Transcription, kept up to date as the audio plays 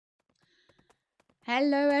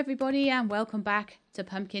Hello everybody and welcome back to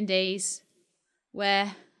Pumpkin Days,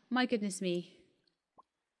 where, my goodness me,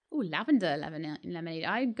 ooh, lavender lemonade.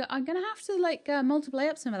 I'm gonna have to multiply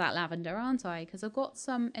up some of that lavender, aren't I? Because I've got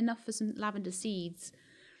enough for some lavender seeds.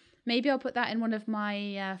 Maybe I'll put that in one of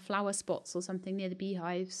my flower spots or something near the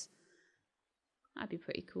beehives. That'd be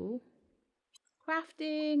pretty cool.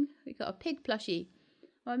 Crafting. We got a pig plushie.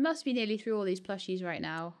 Well, I must be nearly through all these plushies right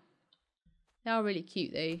now. They are really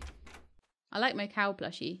cute though. I like my cow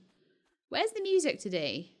plushie. Where's the music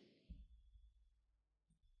today?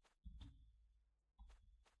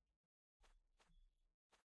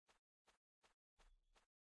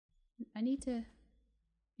 I need to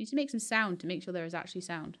make some sound to make sure there is actually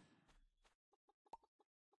sound.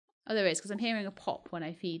 Oh, there is, because I'm hearing a pop when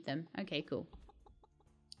I feed them. Okay, cool.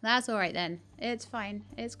 That's alright then. It's fine.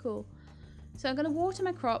 It's cool. So I'm going to water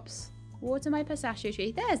my crops. Water my pistachio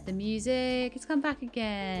tree. There's the music. It's come back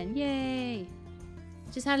again. Yay.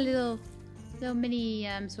 Just had a little mini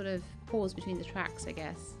sort of pause between the tracks, I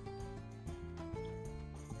guess.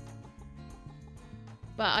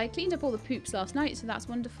 But I cleaned up all the poops last night, so that's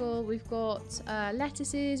wonderful. We've got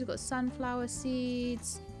lettuces. We've got sunflower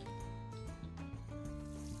seeds.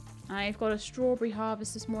 I've got a strawberry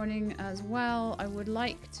harvest this morning as well. I would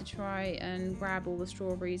like to try and grab all the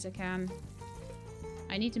strawberries I can.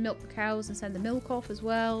 I need to milk the cows and send the milk off as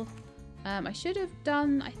well. I should have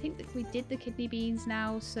done, I think that we did the kidney beans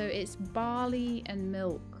now, so it's barley and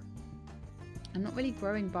milk. I'm not really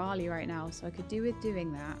growing barley right now, so I could do with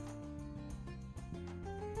doing that.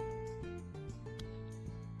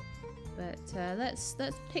 But let's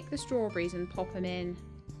pick the strawberries and pop them in.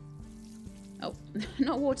 Oh,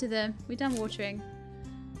 not water them. We're done watering.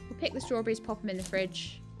 We'll pick the strawberries, pop them in the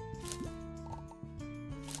fridge.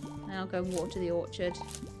 And I'll go and water the orchard.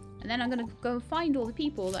 And then I'm going to go and find all the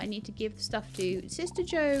people that I need to give the stuff to. Sister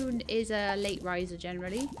Joan is a late riser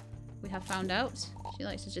generally. We have found out. She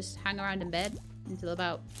likes to just hang around in bed until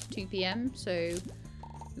about 2 PM. So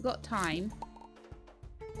we've got time.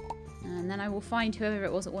 And then I will find whoever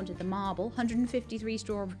it was that wanted the marble. 153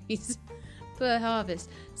 strawberries per harvest.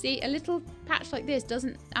 See, a little patch like this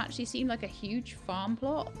doesn't actually seem like a huge farm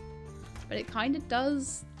plot. But it kind of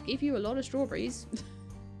does give you a lot of strawberries.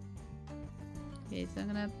 Okay, so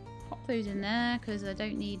I'm going to pop those in there because I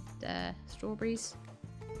don't need strawberries.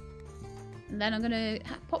 And then I'm going to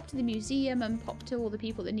pop to the museum and pop to all the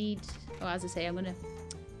people that need... Oh, as I say, I'm going to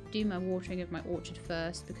do my watering of my orchard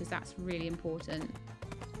first because that's really important.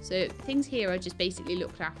 So things here are just basically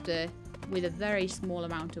looked after with a very small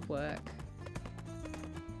amount of work.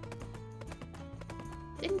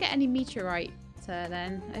 Didn't get any meteorite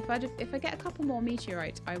then. If I get a couple more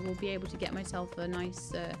meteorite, I will be able to get myself a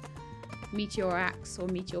nice... meteor axe or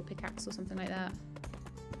meteor pickaxe or something like that.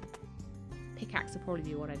 Pickaxe would probably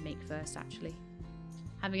be what I'd make first, actually.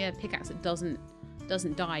 Having a pickaxe that doesn't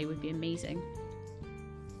die would be amazing.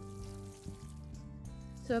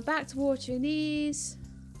 So back to watering these.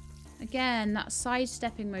 Again, that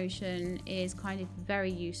sidestepping motion is kind of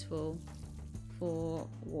very useful for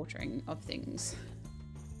watering of things.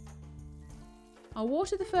 I'll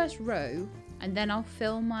water the first row and then I'll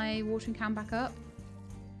fill my watering can back up,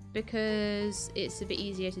 because it's a bit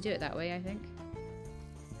easier to do it that way, I think.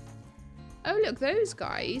 Oh, look, those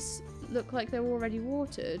guys look like they're already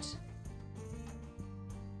watered.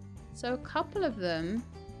 So a couple of them,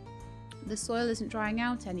 the soil isn't drying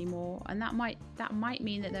out anymore, and that might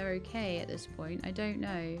mean that they're okay at this point. I don't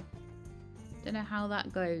know. Don't know how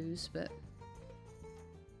that goes, but...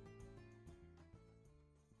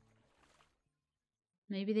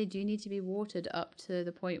 Maybe they do need to be watered up to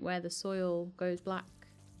the point where the soil goes black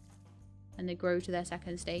and they grow to their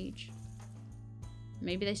second stage.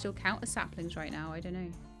 Maybe they still count as saplings right now, I don't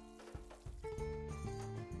know.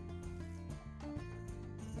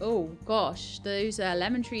 Oh gosh, those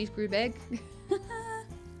lemon trees grew big.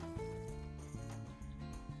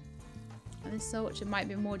 This orchard might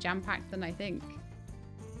be more jam-packed than I think.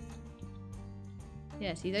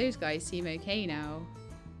 Yeah, see, those guys seem okay now.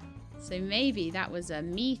 So maybe that was a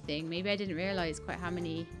me thing. Maybe I didn't realise quite how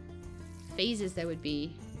many phases there would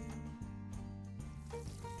be.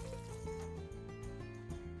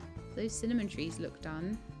 Those cinnamon trees look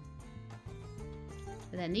done.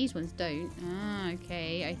 But then these ones don't. Ah,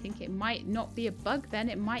 okay. I think it might not be a bug then.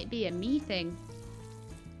 It might be a me thing.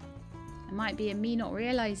 It might be a me not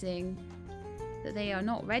realising that they are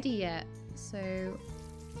not ready yet. So...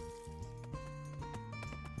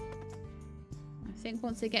 I think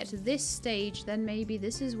once they get to this stage, then maybe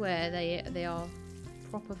this is where they are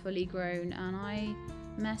proper fully grown, and I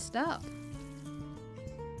messed up.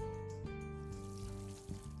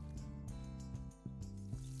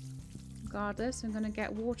 regardless. I'm going to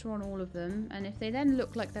get water on all of them. And if they then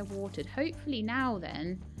look like they're watered, hopefully now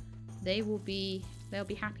then, they'll be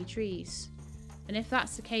happy trees. And if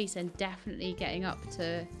that's the case, then definitely getting up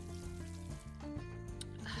to...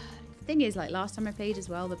 The thing is, like last time I played as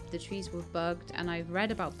well, the trees were bugged, and I've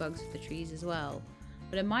read about bugs with the trees as well.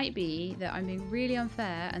 But it might be that I'm being really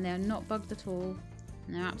unfair and they are not bugged at all,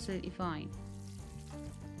 and they're absolutely fine.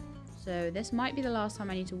 So this might be the last time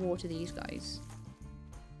I need to water these guys.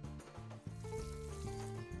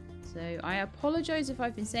 So I apologise if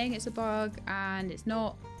I've been saying it's a bug and it's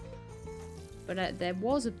not. But there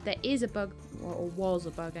is a bug, or was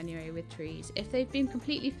a bug anyway, with trees. If they've been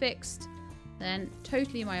completely fixed, then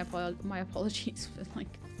totally my apologies for like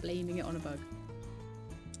blaming it on a bug.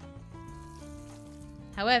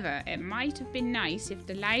 However, it might have been nice if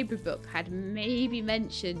the library book had maybe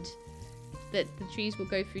mentioned that the trees will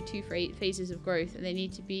go through 2 phases of growth and they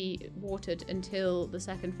need to be watered until the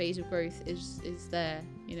second phase of growth is there,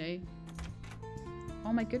 you know.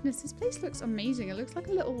 Oh my goodness, this place looks amazing. It looks like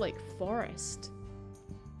a little like forest.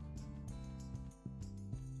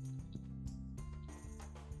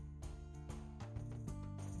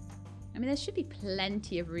 I mean, there should be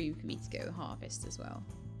plenty of room for me to go harvest as well.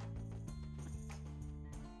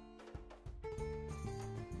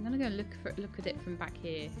 I'm gonna go look at it from back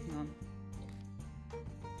here. Hang on.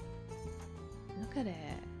 Look at it.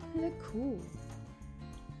 They look cool.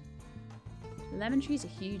 Lemon trees are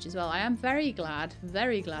huge as well. I am very glad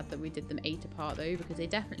that we did them 8 apart though, because they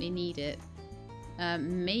definitely need it.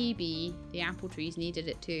 Maybe the apple trees needed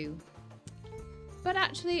it too. But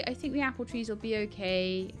actually, I think the apple trees will be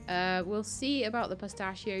okay. We'll see about the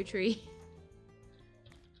pistachio tree.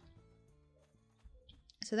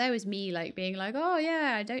 So there was me like being like, oh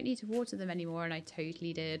yeah, I don't need to water them anymore, and I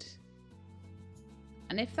totally did.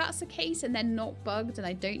 And if that's the case and they're not bugged and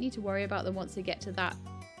I don't need to worry about them once they get to that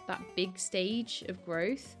big stage of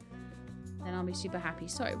growth, then I'll be super happy.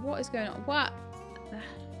 Sorry, what is going on? What?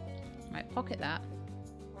 Right, pocket that.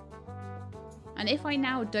 And if I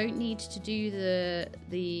now don't need to do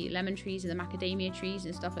the lemon trees and the macadamia trees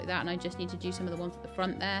and stuff like that, and I just need to do some of the ones at the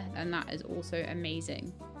front there, then that is also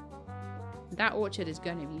amazing. That orchard is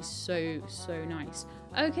going to be so, so nice.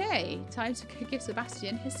 Okay, time to go give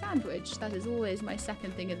Sebastian his sandwich. That is always my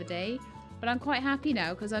second thing of the day. But I'm quite happy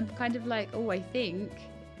now because I'm kind of like, oh, I think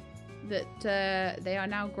that they are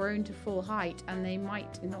now grown to full height and they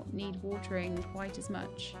might not need watering quite as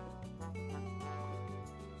much.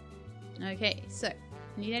 Okay, so,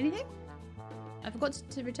 need anything? I forgot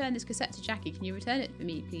to return this cassette to Jackie. Can you return it for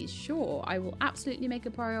me, please? Sure, I will absolutely make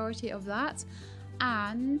a priority of that.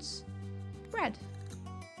 And bread.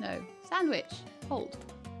 No, sandwich. Hold.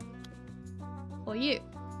 For you.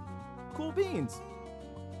 Cool beans.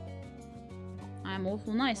 I am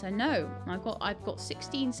awful nice, I know. I've got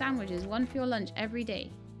 16 sandwiches, one for your lunch every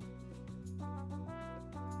day.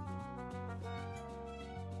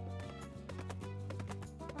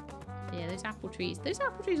 Yeah, those apple trees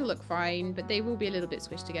will look fine, but they will be a little bit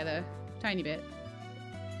squished together. Tiny bit.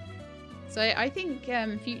 So I think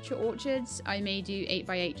future orchards, I may do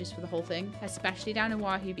 8x8 just for the whole thing, especially down in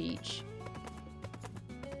Wahoo Beach.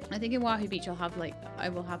 I think in Wahoo Beach I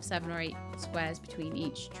will have 7 or 8 squares between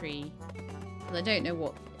each tree. But I don't know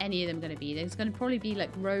what any of them are going to be. There's going to probably be like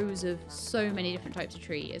rows of so many different types of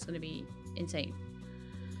tree. It's going to be insane.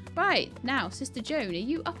 Right, now, Sister Joan, are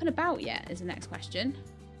you up and about yet is the next question.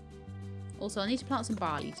 Also, I need to plant some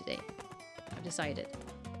barley today. I've decided.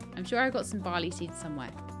 I'm sure I've got some barley seeds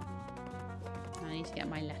somewhere. I need to get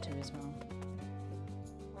my letter as well.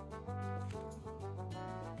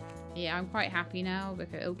 Yeah, I'm quite happy now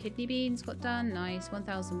because kidney beans got done. Nice.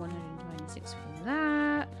 1,126 for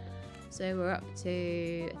that. So we're up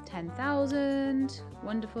to 10,000.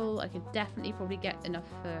 Wonderful. I could definitely probably get enough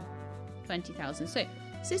for 20,000. So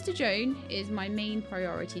Sister Joan is my main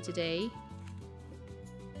priority today.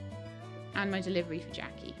 And my delivery for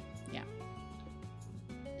Jackie. Yeah.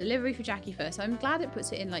 Delivery for Jackie first. So I'm glad it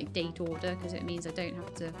puts it in like date order because it means I don't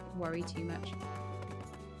have to worry too much.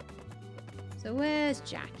 So where's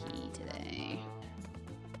Jackie today?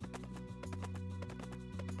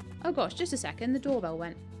 Oh gosh, just a second. The doorbell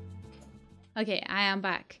went. Okay, I am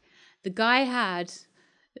back. The guy had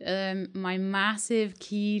my massive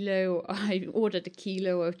kilo. I ordered a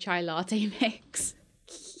kilo of chai latte mix.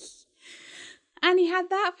 And he had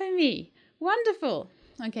that for me. Wonderful.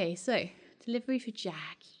 Okay, so delivery for Jackie.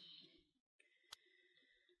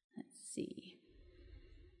 Let's see.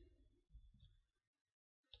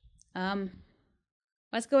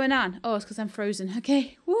 What's going on? Oh, it's because I'm frozen.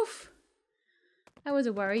 Okay, woof. That was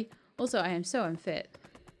a worry. Also, I am so unfit.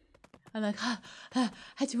 I'm like, I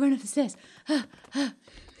had to run up the stairs.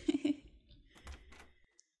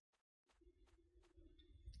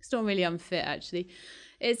 It's not really unfit, actually.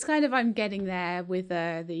 It's kind of, I'm getting there with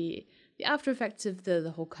the after effects of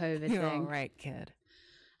the whole COVID You're thing. all right, kid.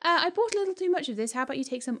 I bought a little too much of this. How about you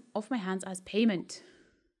take some off my hands as payment?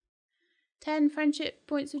 10 friendship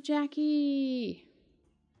points with Jackie.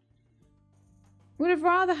 Would have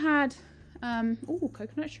rather had...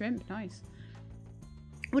 coconut shrimp. Nice.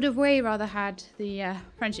 Would have way rather had the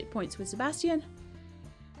friendship points with Sebastian.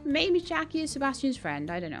 Maybe Jackie is Sebastian's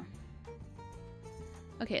friend. I don't know.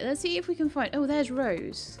 Okay, let's see if we can find... Oh, there's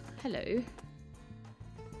Rose. Hello.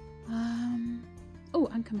 Oh,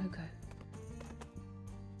 and Kamoko.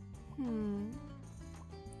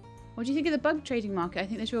 What do you think of the bug trading market? I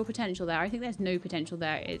think there's real potential there. I think there's no potential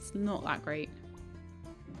there. It's not that great.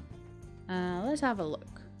 Let's have a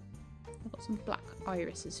look. I've got some black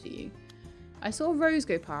irises for you. I saw Rose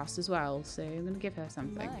go past as well, so I'm going to give her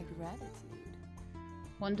something. My gratitude.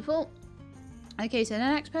 Wonderful. Okay, so the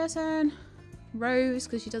next person. Rose,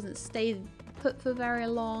 because she doesn't stay put for very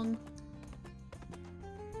long.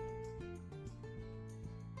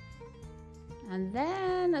 And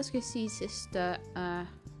then let's go see Sister.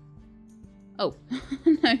 Oh,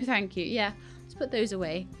 no, thank you. Yeah, let's put those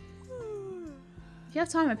away. If you have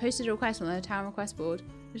time, I posted a request on the town request board.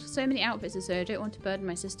 There's so many outfits, so I don't want to burden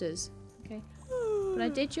my sisters. Okay, but I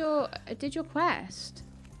did your quest,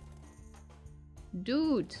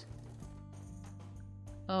 dude.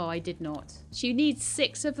 Oh, I did not. She needs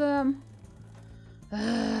 6 of them.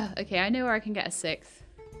 Okay, I know where I can get a 6th.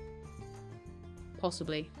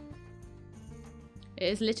 Possibly. It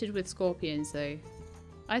is littered with scorpions, though.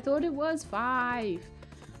 I thought it was 5.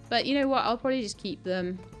 But you know what? I'll probably just keep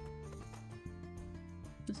them.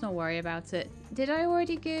 Let's not worry about it. Did I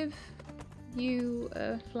already give you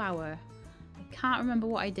a flower? I can't remember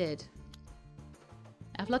what I did.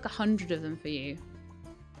 I have like 100 of them for you.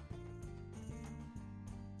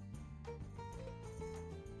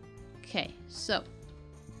 Okay, so.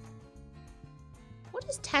 What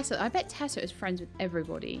is Tessa? I bet Tessa is friends with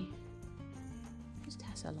everybody. What's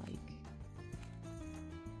Tessa like?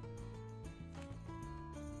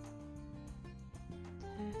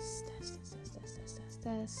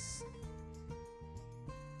 Tess.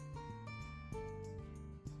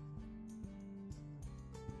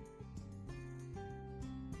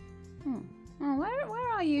 Oh, where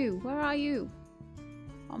are you? Where are you?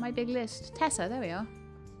 On my big list. Tessa, there we are.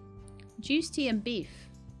 Juice tea and beef.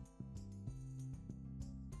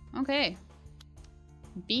 Okay.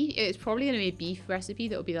 Beef. It's probably going to be a beef recipe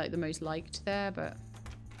that will be like the most liked there, but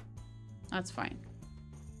that's fine.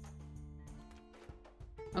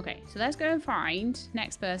 Okay, so let's go and find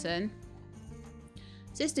next person.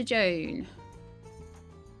 Sister Joan.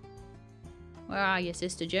 Where are you,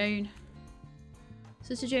 Sister Joan?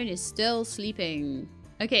 Sister Joan is still sleeping.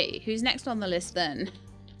 Okay, who's next on the list then?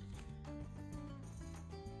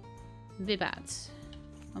 Vipat.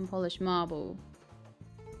 Unpolished marble.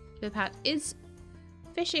 Vipat is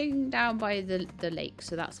fishing down by the lake,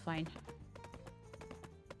 so that's fine.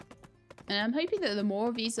 And I'm hoping that the more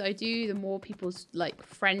of these I do, the more people's like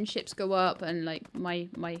friendships go up, and like my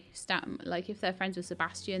stat, like if they're friends with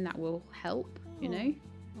Sebastian, that will help, you know.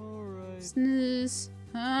 Alright. Snooze,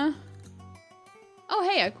 huh? Oh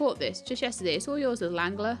hey, I caught this just yesterday. It's all yours, little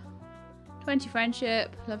angler. 20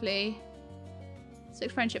 friendship, lovely.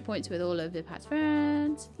 6 friendship points with all of Vipat's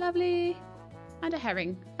friends, lovely. And a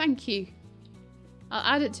herring, thank you.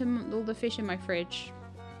 I'll add it to all the fish in my fridge.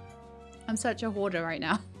 I'm such a hoarder right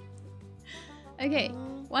now. Okay,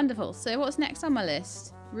 wonderful. So what's next on my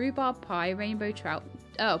list? Rhubarb pie, rainbow trout.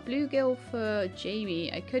 Oh, bluegill for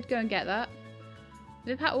Jamie. I could go and get that.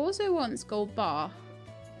 Vipat also wants gold bar.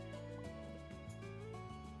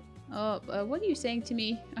 Oh, what are you saying to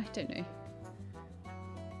me? I don't know.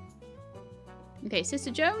 Okay, Sister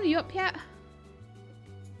Joan, are you up yet?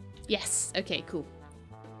 Yes. Okay, cool.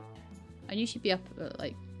 I knew she'd be up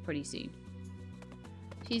like pretty soon.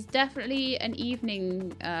 She's definitely an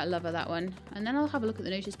evening lover, that one. And then I'll have a look at the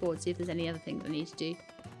notice board, see if there's any other things I need to do.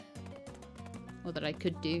 Or that I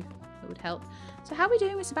could do that would help. So how are we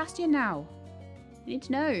doing with Sebastian now? I need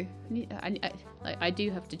to know. I do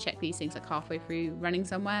have to check these things like halfway through running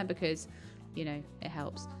somewhere because, you know, it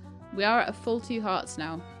helps. We are at a full 2 hearts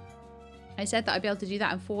now. I said that I'd be able to do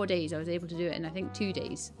that in 4 days. I was able to do it in, I think, 2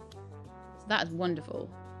 days. So that is wonderful.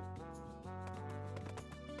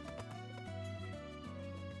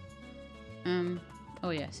 Oh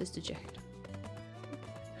yeah, Sister Joan.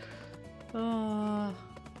 Oh.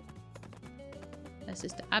 There's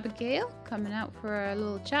Sister Abigail coming out for a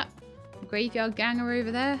little chat. Graveyard ganger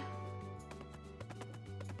over there.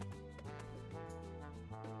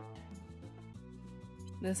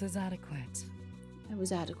 This is adequate. It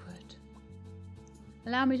was adequate.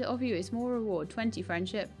 Allow me to offer you a small reward. 20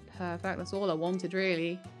 friendship. Perfect. That's all I wanted,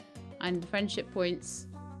 really. And friendship points.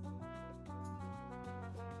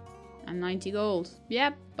 And 90 gold.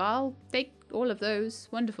 Yep, I'll take all of those.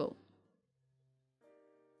 Wonderful.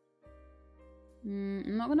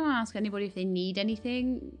 I'm not going to ask anybody if they need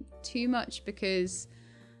anything too much because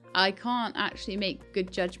I can't actually make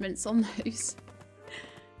good judgments on those.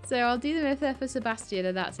 So I'll do them if they're for Sebastian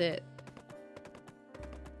and that's it.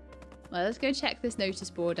 Well, let's go check this notice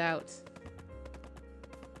board out.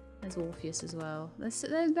 There's Orpheus as well.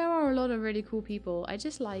 There are a lot of really cool people. I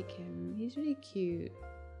just like him. He's really cute.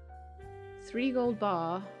 3 gold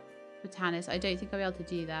bar for Tanis. I don't think I'll be able to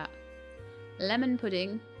do that. Lemon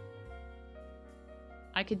pudding.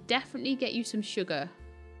 I could definitely get you some sugar.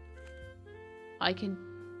 I can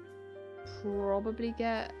probably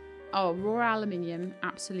get... Oh, raw aluminium.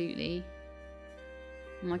 Absolutely.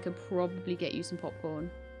 And I could probably get you some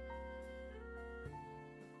popcorn.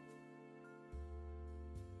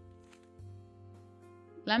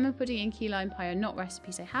 Lemon pudding and key lime pie are not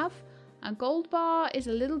recipes I have. And gold bar is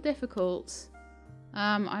a little difficult.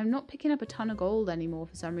 I'm not picking up a ton of gold anymore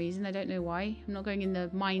for some reason. I don't know why. I'm not going in the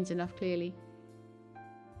mines enough, clearly.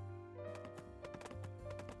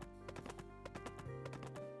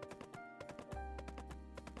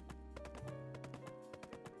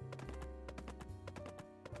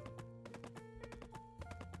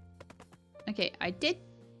 Okay, I did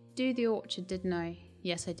do the orchard, didn't I?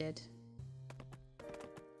 Yes, I did.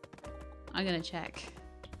 I'm gonna check.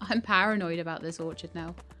 I'm paranoid about this orchard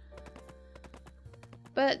now.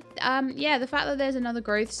 But yeah, the fact that there's another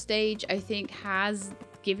growth stage, I think, has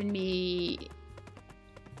given me...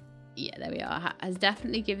 Yeah, there we are. Has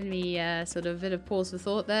definitely given me sort of a bit of pause for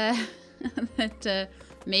thought there. That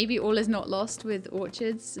maybe all is not lost with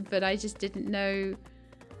orchards, but I just didn't know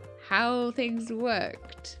how things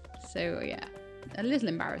worked. So yeah, a little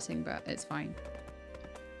embarrassing, but it's fine.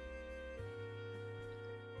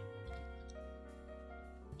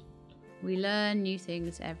 We learn new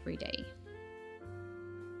things every day.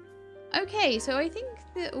 Okay, so I think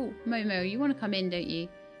that... Oh, Momo, you want to come in, don't you?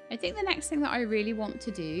 I think the next thing that I really want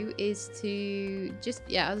to do is to just,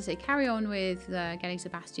 yeah, as I say, carry on with getting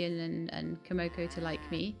Sebastian and Komoko to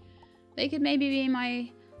like me. They could maybe be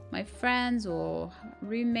my friends or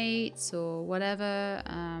roommates or whatever.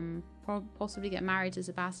 Possibly get married to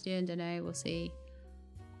Sebastian, don't know, we'll see.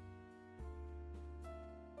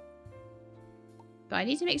 But I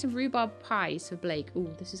need to make some rhubarb pies for Blake.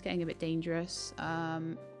 Ooh, this is getting a bit dangerous.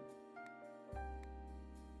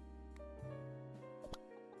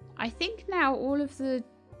 I think now all of the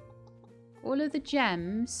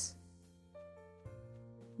gems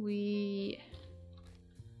they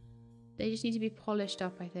just need to be polished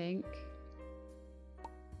up, I think.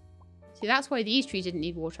 See, that's why these trees didn't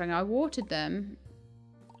need watering. I watered them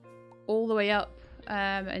all the way up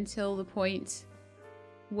until the point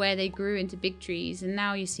where they grew into big trees, and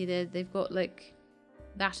now you see they've got like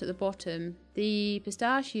that at the bottom. The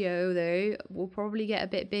pistachio though will probably get a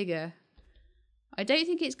bit bigger. I don't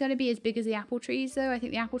think it's going to be as big as the apple trees though. I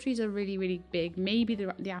think the apple trees are really, really big. Maybe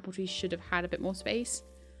the apple trees should have had a bit more space.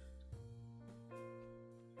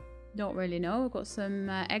 Don't really know. I've got some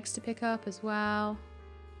eggs to pick up as well.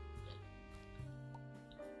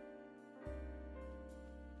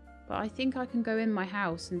 But I think I can go in my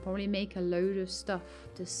house and probably make a load of stuff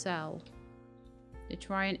to sell. To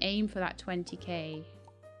try and aim for that 20k.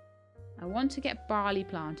 I want to get barley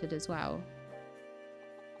planted as well.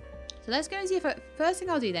 So let's go and see if first thing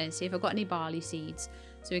I'll do then is see if I've got any barley seeds.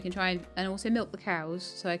 So we can try and also milk the cows.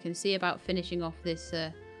 So I can see about finishing off this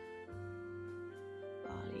barley.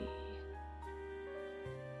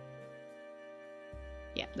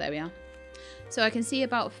 Yeah, there we are. So I can see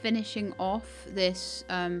about finishing off this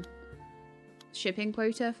shipping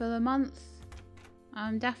quota for the month.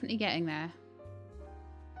 I'm definitely getting there.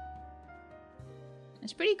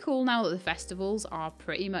 It's pretty cool now that the festivals are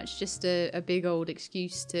pretty much just a big old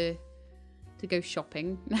excuse to go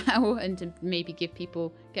shopping now and to maybe give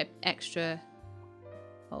people, get extra...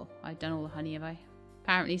 Oh, I've done all the honey, have I?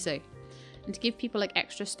 Apparently so. And to give people like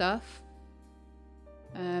extra stuff.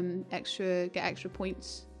 Get extra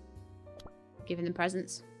points. Giving them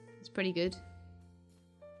presents. It's pretty good.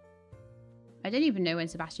 I don't even know when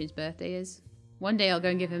Sebastian's birthday is. One day I'll go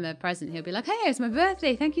and give him a present. He'll be like, hey, it's my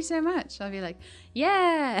birthday. Thank you so much. I'll be like,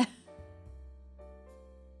 yeah.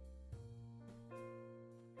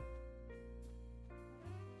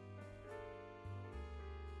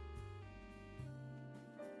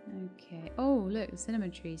 Okay. Oh, look, the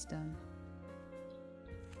cinnamon tree's done.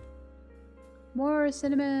 More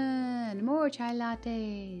cinnamon. More chai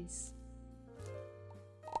lattes.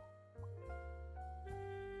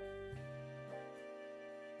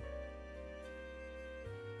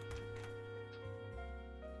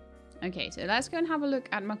 Okay, so let's go and have a look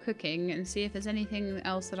at my cooking and see if there's anything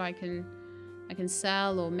else that I can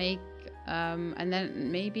sell or make. And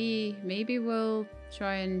then maybe we'll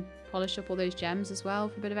try and polish up all those gems as well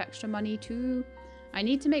for a bit of extra money too. I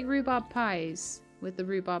need to make rhubarb pies with the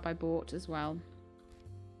rhubarb I bought as well.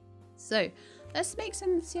 So let's make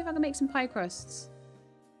some, see if I can make some pie crusts.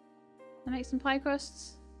 Can I make some pie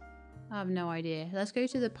crusts? I have no idea. Let's go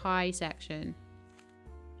to the pie section.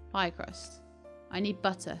 Pie crust. I need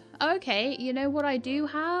butter. Oh, okay, you know what I do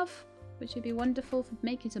have, which would be wonderful for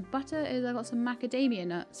making some butter, is I've got some macadamia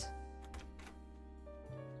nuts.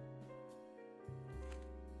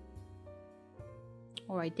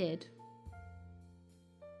 Or I did.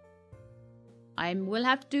 I will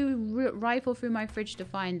have to rifle through my fridge to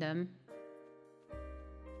find them.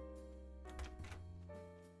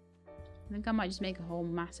 I think I might just make a whole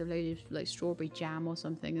massive load of like strawberry jam or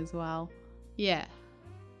something as well. Yeah.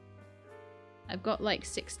 I've got like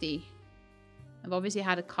 60. I've obviously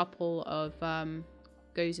had a couple of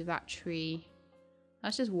goes of that tree.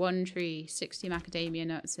 That's just one tree. 60 macadamia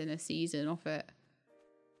nuts in a season off it.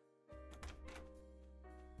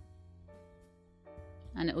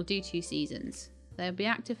 And it will do 2 seasons. They'll be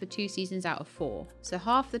active for 2 seasons out of 4. So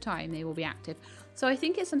half the time they will be active. So I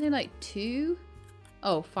think it's something like 2.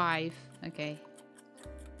 Oh, 5. Okay.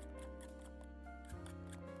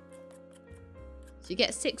 So you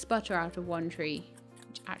get 6 butter out of 1 tree,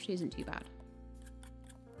 which actually isn't too bad.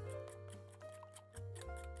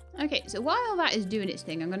 Okay, so while that is doing its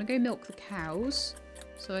thing, I'm going to go milk the cows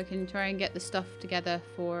so I can try and get the stuff together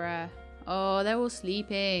for... Oh, they're all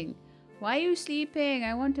sleeping. Why are you sleeping?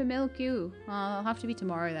 I want to milk you. Oh, it'll have to be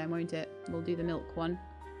tomorrow then, won't it? We'll do the milk one.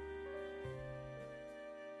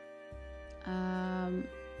 So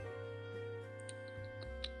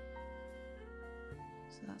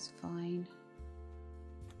that's fine.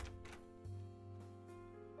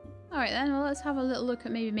 Alright then, well let's have a little look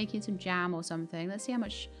at maybe making some jam or something. Let's see how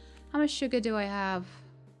much sugar do I have.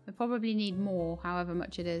 I probably need more, however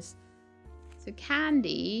much it is. So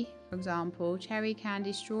candy, for example, cherry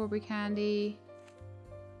candy, strawberry candy.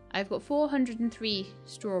 I've got 403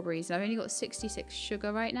 strawberries. I've only got 66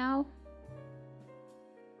 sugar right now.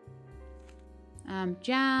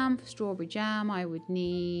 Jam, strawberry jam, I would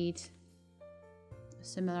need a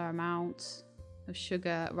similar amount of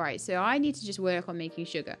sugar. Right, so I need to just work on making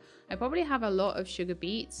sugar. I probably have a lot of sugar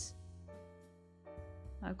beets.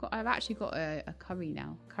 I've actually got a curry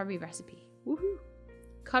now. Curry recipe. Woohoo!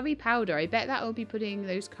 Curry powder. I bet that will be putting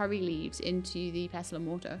those curry leaves into the pestle and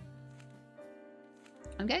mortar.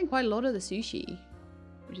 I'm getting quite a lot of the sushi,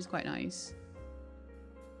 which is quite nice.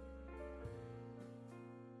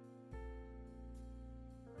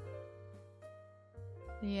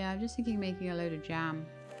 Yeah, I'm just thinking of making a load of jam.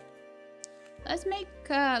 Let's make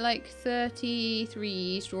like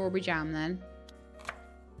 33 strawberry jam then.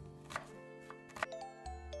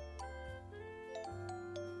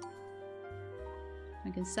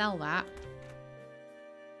 I can sell that.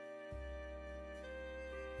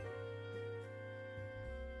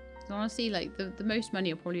 So honestly, like the most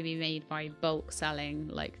money will probably be made by bulk selling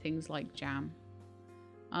like things like jam.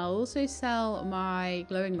 I'll also sell my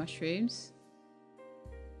glowing mushrooms.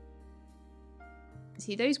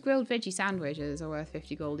 See, those grilled veggie sandwiches are worth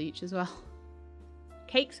 50 gold each as well.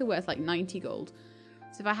 Cakes are worth like 90 gold.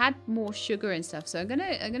 So if I had more sugar and stuff, so I'm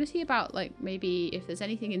gonna see about like maybe if there's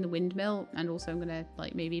anything in the windmill, and also I'm gonna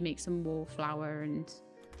like maybe make some more flour and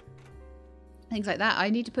things like that. I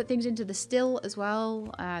need to put things into the still as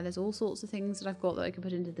well. There's all sorts of things that I've got that I can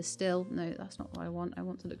put into the still. No, that's not what I want. I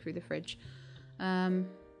want to look through the fridge.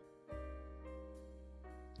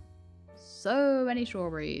 So many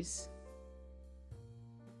strawberries.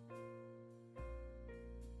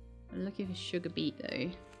 I'm looking for sugar beet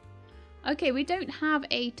though. Okay, we don't have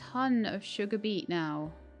a ton of sugar beet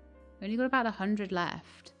now. We only got about 100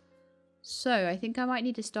 left. So I think I might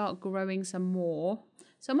need to start growing some more.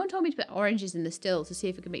 Someone told me to put oranges in the still to see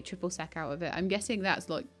if we can make triple sec out of it. I'm guessing that's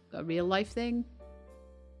like a real life thing.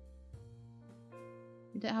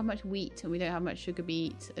 We don't have much wheat and we don't have much sugar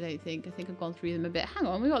beet, I don't think. I think I've gone through them a bit. Hang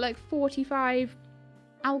on, we got like 45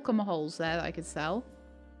 alcohols there that I could sell.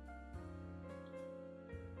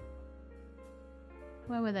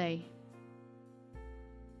 Where were they?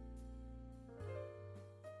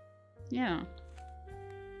 Yeah.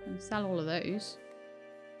 I'll sell all of those.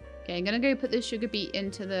 Okay, I'm gonna go put this sugar beet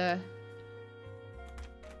into the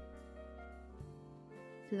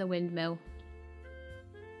windmill.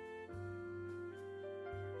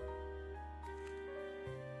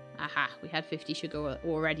 Aha, we had 50 sugar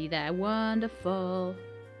already there. Wonderful.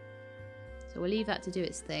 So we'll leave that to do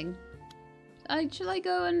its thing. Shall I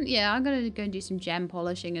go and... Yeah, I'm going to go and do some gem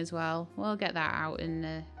polishing as well. We'll get that out in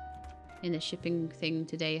the shipping thing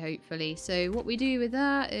today, hopefully. So what we do with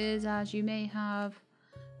that is, as you may have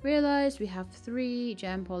realized, we have 3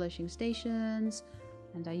 gem polishing stations,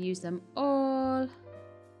 and I use them all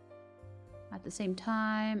at the same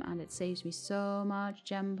time, and it saves me so much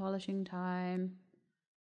gem polishing time.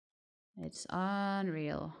 It's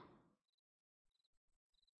unreal.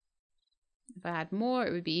 If I had more,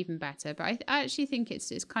 it would be even better, but I actually think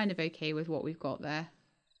it's kind of okay with what we've got there.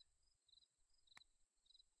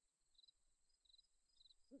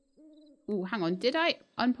 Oh, hang on. Did I...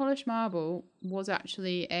 Unpolished marble was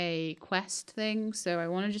actually a quest thing, so I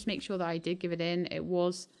want to just make sure that I did give it in. It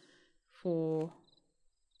was for...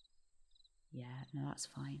 Yeah, no, that's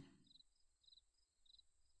fine.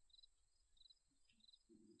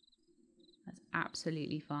 That's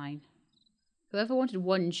absolutely fine. Whoever wanted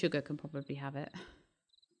 1 sugar can probably have it.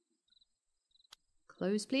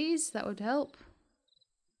 Close, please. That would help.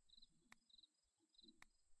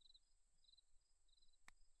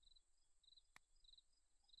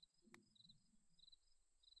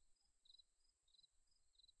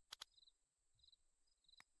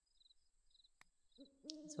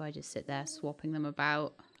 So I just sit there swapping them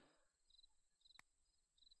about.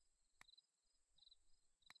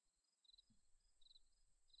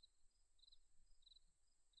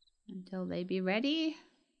 Until they be ready.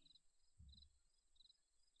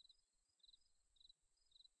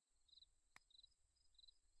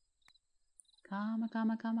 Kama,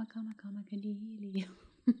 kama, kama, kama, kama, kadili.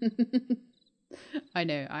 I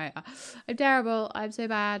know, I'm terrible. I'm so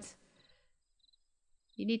bad.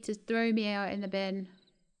 You need to throw me out in the bin.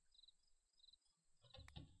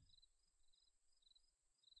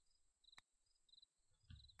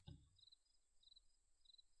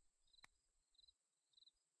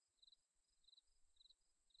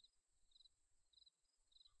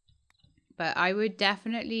 But I would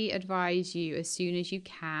definitely advise you, as soon as you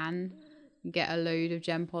can, get a load of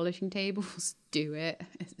gem polishing tables. Do it.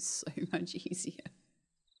 It's so much easier.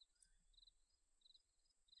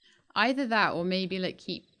 Either that, or maybe like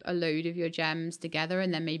keep a load of your gems together,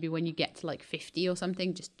 and then maybe when you get to like 50 or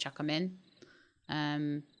something, just chuck them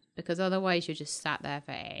in. Because otherwise you're just sat there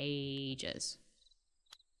for ages.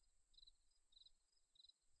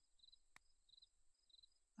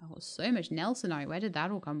 Oh, so much Nelsonite. Where did that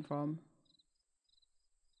all come from?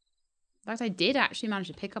 In fact, I did actually manage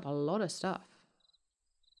to pick up a lot of stuff.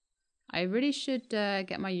 I really should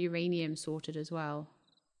get my uranium sorted as well.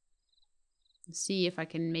 See if I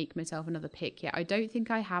can make myself another pick yet. I don't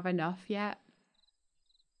think I have enough yet.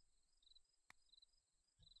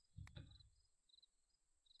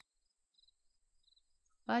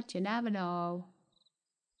 But you never know.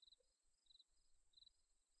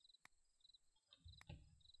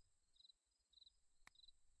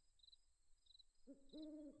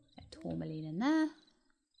 Tourmaline in there.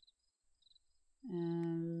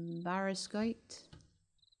 Varusquite.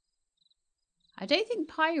 I don't think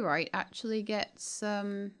pyrite actually gets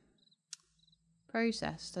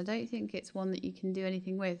processed. I don't think it's one that you can do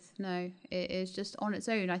anything with. No, it is just on its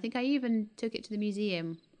own. I think I even took it to the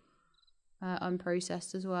museum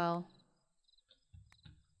unprocessed as well.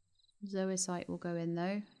 Zoisite will go in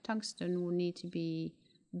though. Tungsten will need to be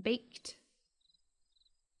baked.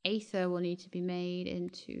 Aether will need to be made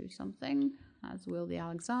into something, as will the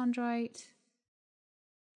Alexandrite.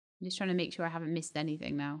 I'm just trying to make sure I haven't missed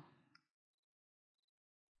anything now.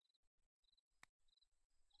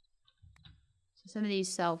 So some of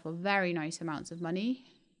these sell for very nice amounts of money.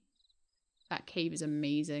 That cave is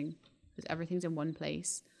amazing because everything's in one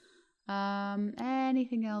place.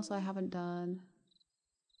 Anything else I haven't done?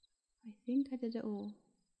 I think I did it all.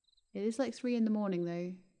 It is like 3 in the morning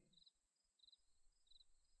though.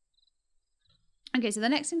 Okay, so the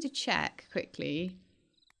next thing to check quickly.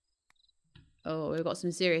 Oh, we've got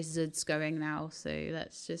some serious Zuds going now, so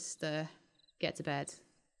let's just get to bed.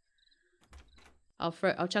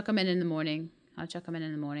 I'll chuck them in the morning. I'll chuck them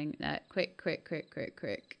in the morning. Quick.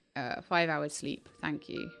 5 hours sleep, thank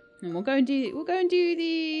you. And we'll go and do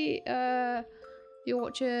the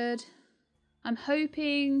orchard. I'm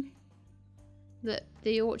hoping that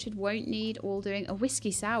the orchard won't need all doing. A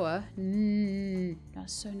whiskey sour.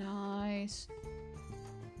 That's so nice.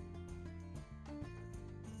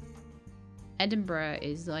 Edinburgh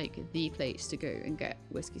is like the place to go and get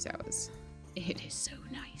whiskey sours. It is so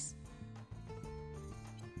nice.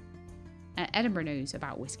 Edinburgh knows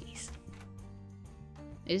about whiskies.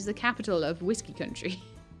 It is the capital of whiskey country.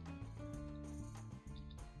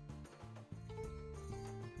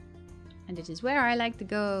 And it is where I like to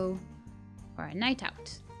go for a night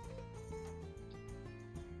out.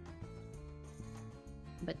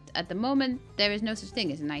 at the moment, there is no such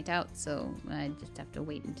thing as a night out, so I just have to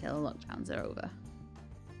wait until lockdowns are over.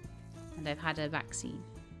 And I've had a vaccine.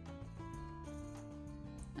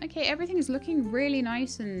 Okay, everything is looking really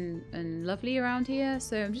nice and lovely around here,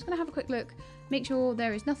 so I'm just going to have a quick look, make sure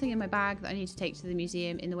there is nothing in my bag that I need to take to the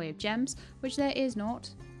museum in the way of gems, which there is not.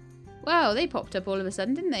 Wow, they popped up all of a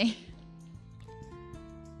sudden, didn't they?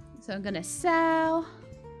 So I'm going to sell.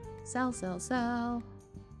 Sell.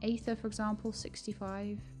 Aether, for example,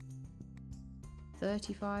 65.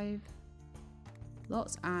 35.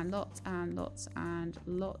 Lots and lots and lots and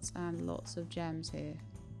lots and lots of gems here.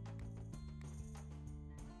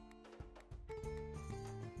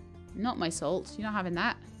 Not my salt. You're not having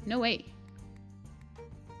that. No way.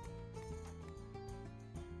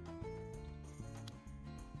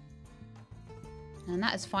 And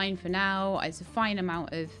that is fine for now. It's a fine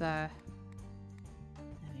amount of... there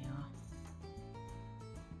we are.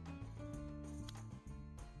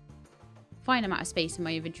 Fine amount of space in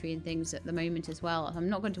my inventory and things at the moment as well. I'm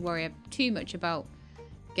not going to worry too much about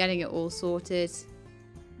getting it all sorted.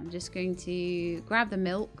 I'm just going to grab the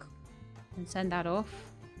milk and send that off.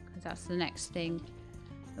 Because that's the next thing.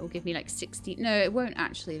 It will give me like 60... No, it won't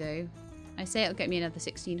actually though. I say it'll get me another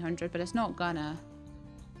 1600, but it's not gonna.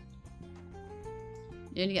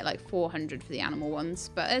 You only get like 400 for the animal ones,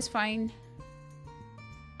 but it's fine.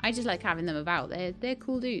 I just like having them about. They're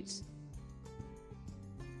cool dudes.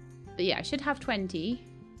 But yeah, I should have 20.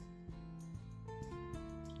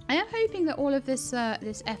 I am hoping that all of this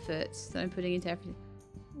this effort that I'm putting into everything...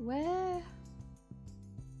 Where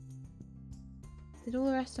did all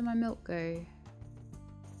the rest of my milk go?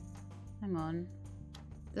 Hang on.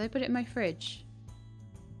 Did I put it in my fridge?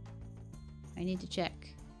 I need to check.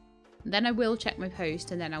 Then I will check my post,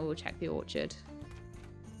 and then I will check the orchard.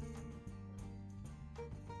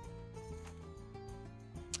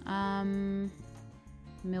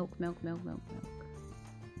 Milk.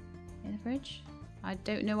 In the fridge? I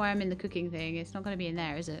don't know why I'm in the cooking thing. It's not going to be in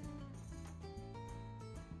there, is it?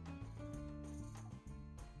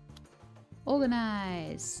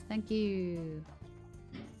 Organize. Thank you.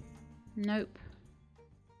 Nope.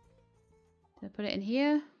 Did I put it in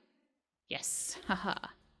here? Yes. Haha.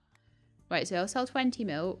 Right, so I'll sell 20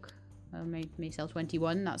 milk. I may sell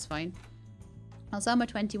 21, that's fine. I'll sell my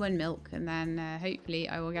 21 milk, and then hopefully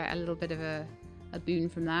I will get a little bit of a boon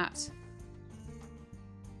from that.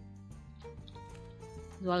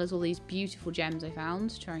 As well as all these beautiful gems I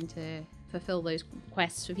found, trying to fulfill those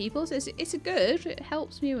quests for people. So it's good, it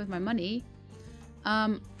helps me with my money.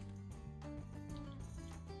 Let's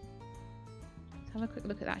have a quick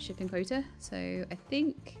look at that shipping quota. So I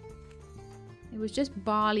think... it was just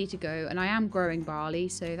barley to go, and I am growing barley,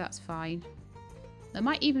 so that's fine. There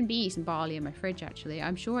might even be some barley in my fridge, actually.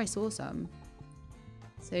 I'm sure I saw some.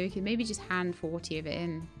 So we can maybe just hand 40 of it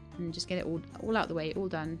in and just get it all out the way, all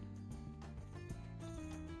done.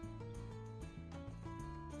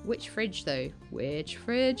 Which fridge, though? Which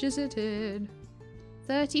fridge is it in?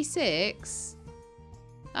 36?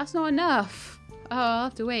 That's not enough. Oh, I'll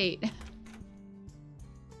have to wait.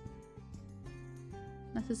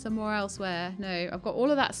 This is somewhere elsewhere. No, I've got all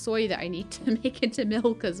of that soy that I need to make into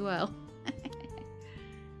milk as well.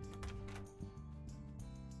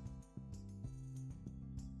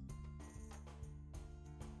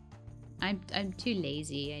 I'm too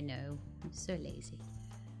lazy, I know. I'm so lazy.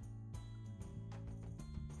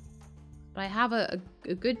 But I have a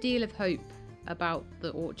good deal of hope about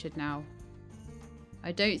the orchard now.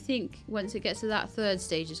 I don't think once it gets to that third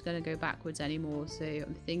stage it's going to go backwards anymore, so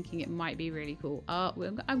I'm thinking it might be really cool.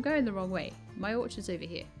 I'm going the wrong way. My orchard's over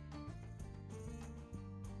here.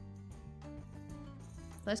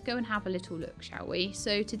 Let's go and have a little look, shall we?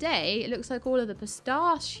 So today, it looks like all of the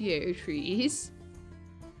pistachio trees...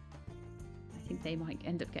 I think they might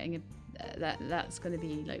end up getting that's going to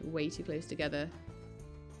be like way too close together.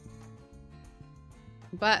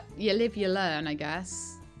 But you live, you learn, I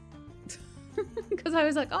guess. Because I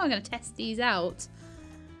was like, oh, I'm going to test these out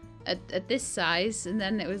at this size. And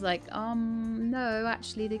then it was like, no,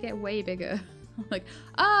 actually, they get way bigger. I'm like,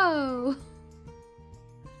 oh!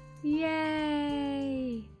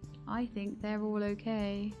 Yay! I think they're all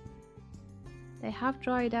okay. They have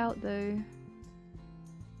dried out, though.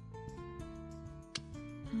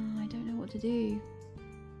 Oh, I don't know what to do.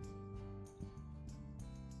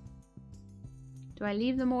 Do I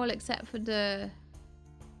leave them all except for the...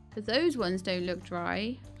 because those ones don't look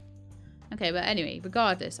dry. Okay, but anyway,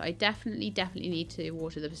 regardless, I definitely need to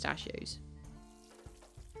water the pistachios.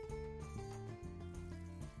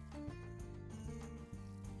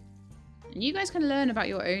 And you guys can learn about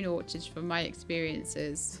your own orchards from my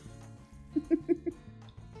experiences.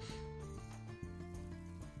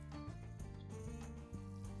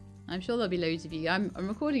 I'm sure there'll be loads of you. I'm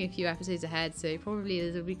recording a few episodes ahead, so probably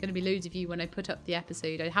there's going to be loads of you when I put up the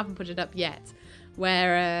episode. I haven't put it up yet,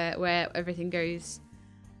 where everything dies.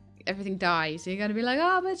 So you're going to be like,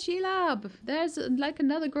 oh, but Sheila, there's like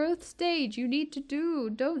another growth stage you need to do.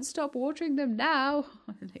 Don't stop watering them now.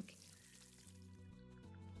 Like,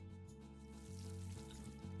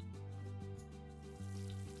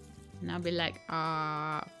 and I'll be like,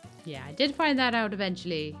 yeah, I did find that out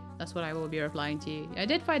eventually. That's what I will be replying to you. I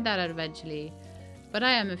did find that out eventually, but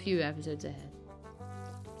I am a few episodes ahead.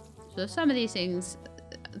 So some of these things,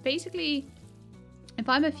 basically, if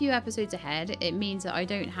I'm a few episodes ahead, it means that I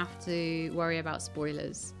don't have to worry about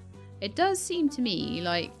spoilers. It does seem to me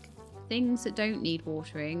like things that don't need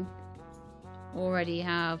watering already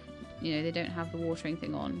have, you know, they don't have the watering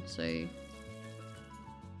thing on, so...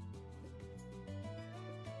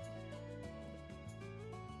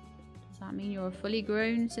 That mean you're a fully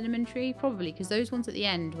grown cinnamon tree? Probably, because those ones at the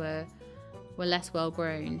end were less well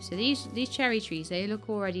grown. So these cherry trees, they look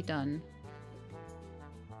already done.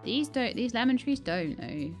 These lemon trees don't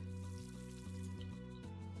though.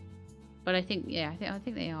 But I think, yeah, I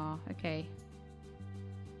think they are. Okay.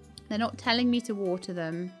 They're not telling me to water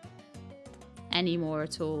them anymore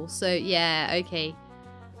at all. So yeah, okay.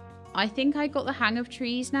 I think I got the hang of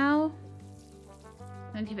trees now.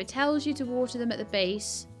 And if it tells you to water them at the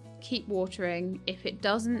base, keep watering. If it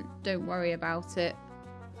doesn't, don't worry about it.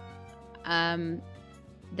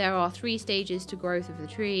 There are 3 stages to growth of the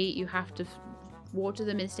tree. You have to water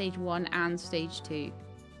them in stage 1 and stage 2.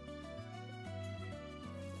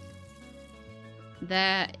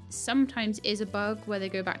 There sometimes is a bug where they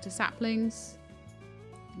go back to saplings,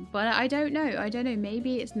 but I don't know.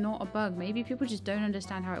 Maybe it's not a bug. Maybe people just don't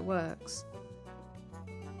understand how it works.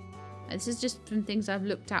 This is just from things I've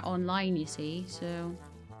looked at online, you see, so...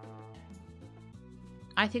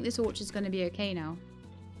 I think this orchard's going to be okay now.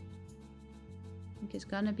 I think it's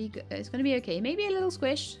going to be good. It's going to be okay. Maybe a little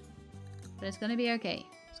squished, but it's going to be okay.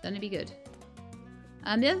 It's going to be good.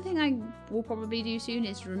 The other thing I will probably do soon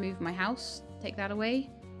is remove my house. Take that away.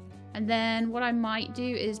 And then what I might do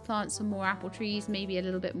is plant some more apple trees, maybe a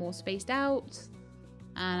little bit more spaced out.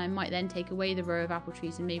 And I might then take away the row of apple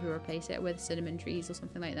trees and maybe replace it with cinnamon trees or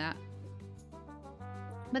something like that.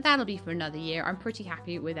 But that'll be for another year. I'm pretty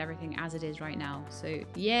happy with everything as it is right now. So,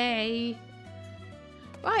 yay!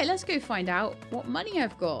 Right, let's go find out what money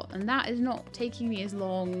I've got. And that is not taking me as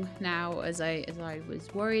long now as I was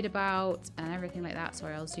worried about and everything like that.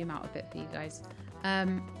 Sorry, I'll zoom out a bit for you guys.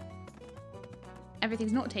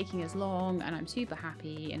 Everything's not taking as long and I'm super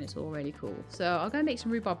happy and it's all really cool. So I'll go make some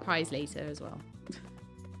rhubarb pies later as well.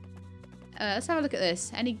 Let's have a look at this.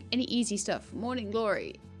 Any easy stuff? Morning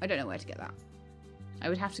Glory. I don't know where to get that. I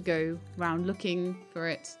would have to go around looking for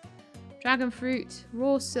it. Dragon fruit,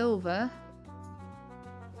 raw silver.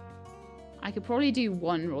 I could probably do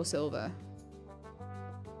 1 raw silver.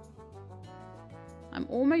 I'm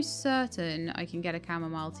almost certain I can get a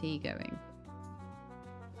chamomile tea going.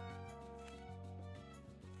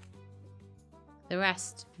 The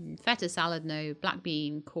rest, feta salad, no. Black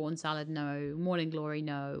bean, corn salad, no. Morning glory,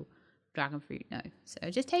 no. Dragon fruit, no. So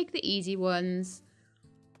just take the easy ones.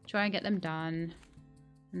 Try and get them done.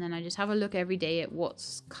 And then I just have a look every day at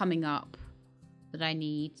what's coming up that I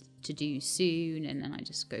need to do soon. And then I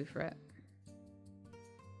just go for it.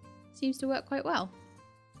 Seems to work quite well.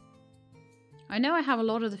 I know I have a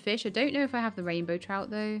lot of the fish. I don't know if I have the rainbow trout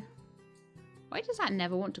though. Why does that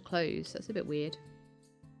never want to close? That's a bit weird.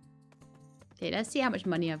 Okay, let's see how much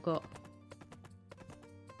money I've got.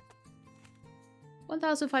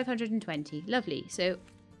 1,520. Lovely. So,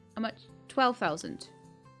 how much? 12,000.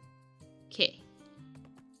 Okay.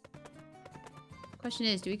 Question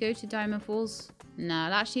is, do we go to Diamond Falls? No,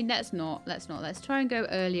 actually, let's not. Let's not. Let's try and go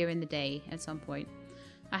earlier in the day at some point.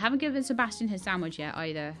 I haven't given Sebastian his sandwich yet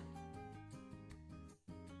either.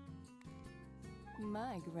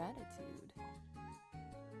 My gratitude.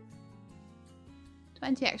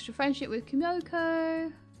 20 extra friendship with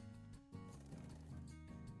Kumoko.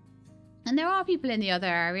 And there are people in the other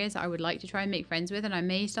areas I would like to try and make friends with, and I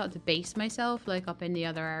may start to base myself like up in the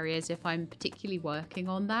other areas if I'm particularly working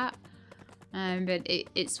on that. But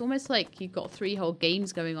it's almost like you've got 3 whole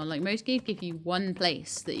games going on. Like most games give you 1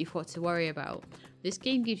 place that you've got to worry about. This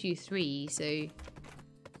game gives you 3, so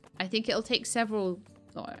I think it'll take several...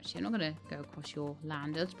 Oh, actually, I'm not going to go across your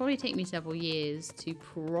land. It'll probably take me several years to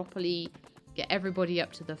properly get everybody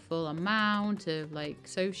up to the full amount of like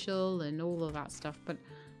social and all of that stuff. But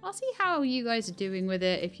I'll see how you guys are doing with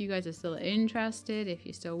it. If you guys are still interested, if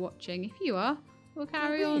you're still watching. If you are, we'll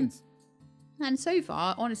carry on. And so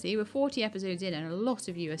far, honestly, we're 40 episodes in and a lot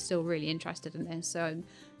of you are still really interested in this. So I'm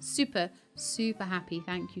super, super happy.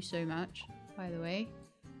 Thank you so much, by the way.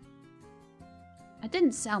 I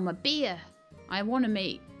didn't sell my beer. I want to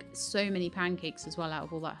make so many pancakes as well out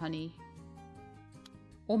of all that honey.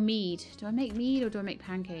 Or mead. Do I make mead or do I make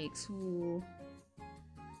pancakes? Ooh.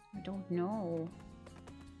 I don't know.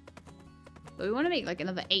 But we want to make like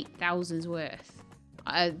another 8,000's worth.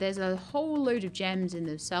 There's a whole load of gems in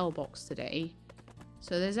the sell box today.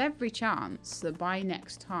 So there's every chance that by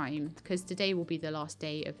next time, because today will be the last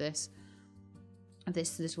day of this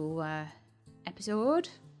little episode.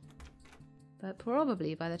 But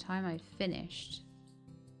probably by the time I've finished.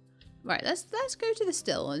 Right, let's go to the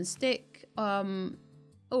still and stick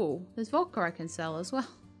oh, there's vodka I can sell as well.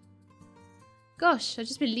 Gosh, I've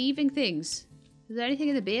just been leaving things. Is there anything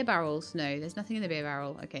in the beer barrels? No, there's nothing in the beer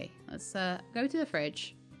barrel. Okay, let's go to the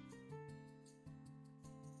fridge.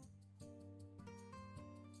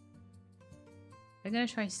 I'm going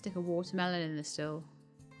to try and stick a watermelon in the still.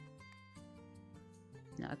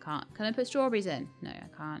 No, I can't. Can I put strawberries in? No, I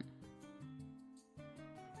can't.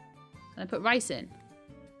 Can I put rice in?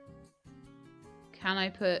 Can I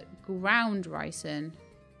put ground rice in?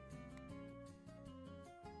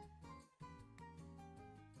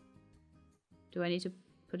 Do I need to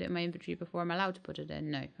put it in my inventory before I'm allowed to put it in?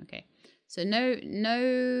 No. Okay. So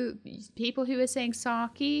no people who are saying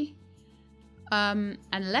sake,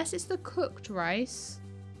 unless it's the cooked rice.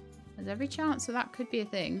 There's every chance that could be a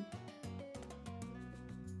thing.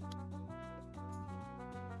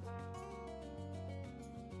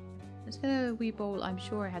 Let's get a wee bowl. I'm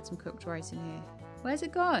sure I had some cooked rice in here. Where's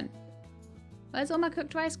it gone? Where's all my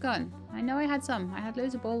cooked rice gone? I know I had some. I had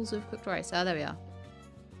loads of bowls of cooked rice. Oh, there we are.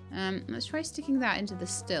 Let's try sticking that into the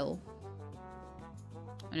still.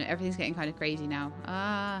 I know everything's getting kind of crazy now.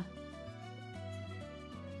 Ah.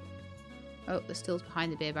 Oh, the still's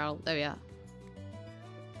behind the beer barrel. There we are.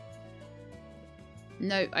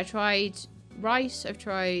 No, I tried rice. I've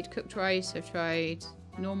tried cooked rice. I've tried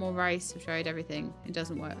normal rice. I've tried everything. It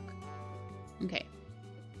doesn't work. Okay.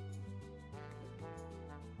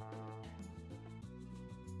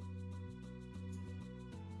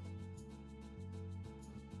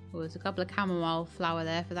 Oh, there's a couple of chamomile flower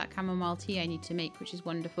there for that chamomile tea I need to make, which is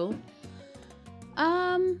wonderful.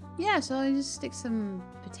 Yeah, so I'll just stick some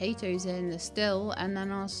potatoes in the still, and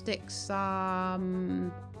then I'll stick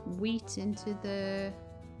some wheat into the...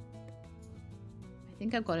 I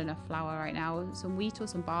think I've got enough flour right now. Some wheat or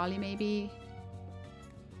some barley maybe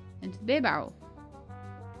into the beer barrel.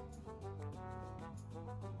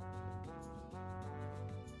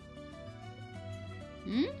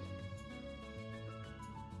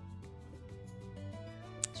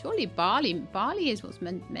 Surely barley is what's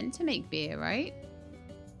meant to make beer, right?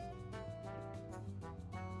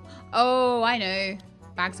 Oh, I know.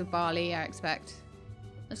 Bags of barley, I expect.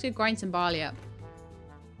 Let's go grind some barley up.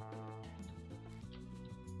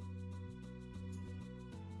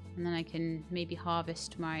 And then I can maybe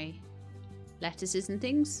harvest my lettuces and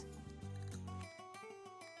things.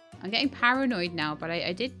 I'm getting paranoid now, but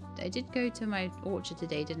I did go to my orchard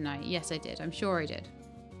today, didn't I? Yes, I did. I'm sure I did.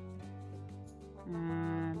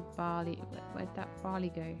 Barley. Where'd that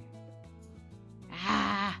barley go?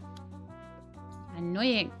 Ah!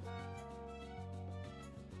 Annoying.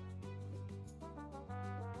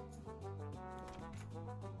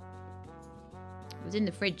 It was in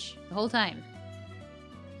the fridge the whole time.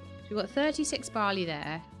 So we've got 36 barley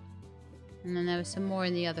there. And then there was some more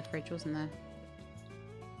in the other fridge, wasn't there?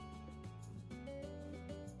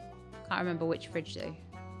 Can't remember which fridge though.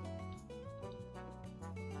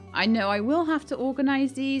 I know I will have to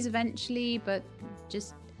organise these eventually, but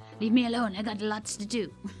just leave me alone. I got lots to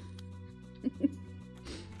do.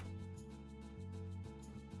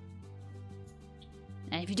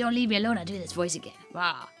 And if you don't leave me alone, I'll do this voice again.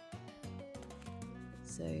 Rah.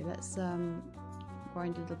 So let's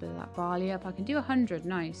grind a little bit of that barley up. I can do 100,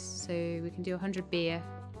 nice. So we can do 100 beer.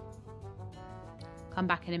 Come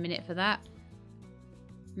back in a minute for that.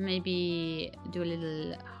 Maybe do a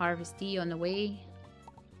little harvest tea on the way.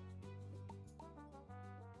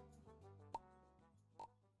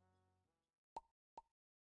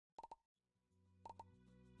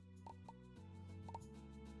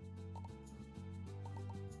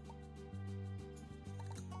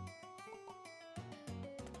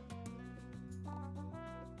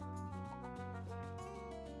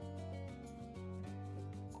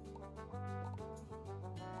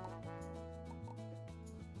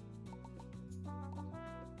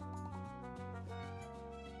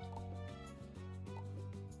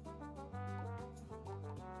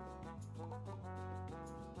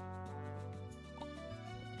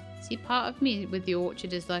 See, part of me with the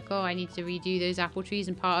orchard is like, oh, I need to redo those apple trees.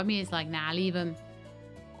 And part of me is like, nah, leave them.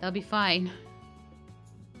 They'll be fine.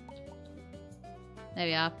 There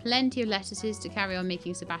we are. Plenty of lettuces to carry on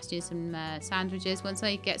making Sebastian some sandwiches. Once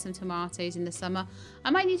I get some tomatoes in the summer,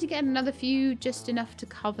 I might need to get another few, just enough to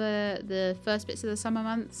cover the first bits of the summer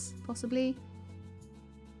months, possibly.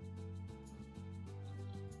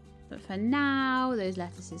 But for now, those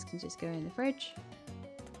lettuces can just go in the fridge.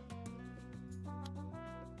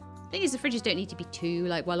 Thing is, the fridges don't need to be too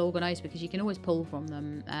like well organized because you can always pull from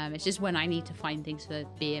them. It's just when I need to find things for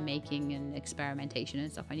beer making and experimentation and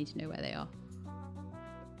stuff, I need to know where they are.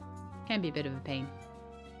 Can be a bit of a pain.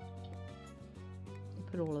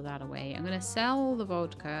 Put all of that away. I'm going to sell the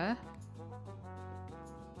vodka.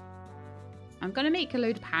 I'm going to make a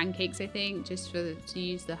load of pancakes, I think, just to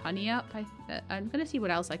use the honey up. I'm going to see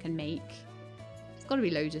what else I can make. There's got to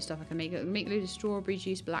be loads of stuff I can make. I can make loads of strawberry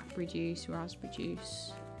juice, blackberry juice, raspberry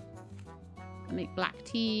juice. I make black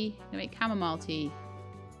tea. I make chamomile tea.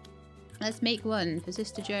 Let's make one for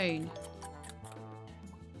Sister Joan.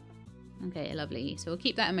 Okay, lovely. So we'll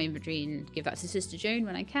keep that in my inventory and give that to Sister Joan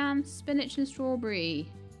when I can. Spinach and strawberry.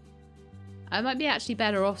 I might be actually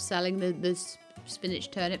better off selling the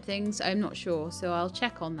spinach turnip things. I'm not sure, so I'll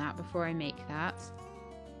check on that before I make that.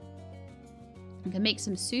 I can make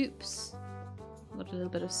some soups. I've got a little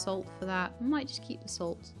bit of salt for that. I might just keep the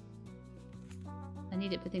salt. I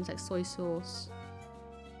need it for things like soy sauce.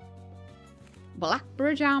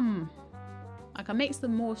 Blackberry jam. I can make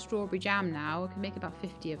some more strawberry jam now. I can make about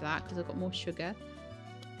 50 of that because I've got more sugar.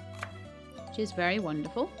 Which is very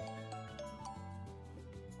wonderful.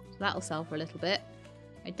 So that'll sell for a little bit.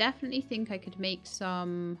 I definitely think I could make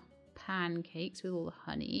some pancakes with all the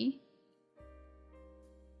honey.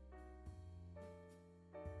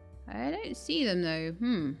 I don't see them though.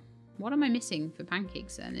 What am I missing for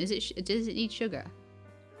pancakes then? Does it need sugar?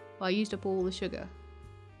 Well, I used up all the sugar.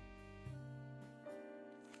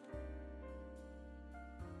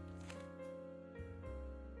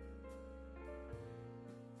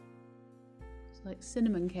 Like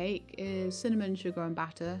cinnamon cake is cinnamon, sugar and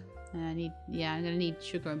batter. And I'm gonna need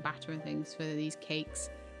sugar and batter and things for these cakes.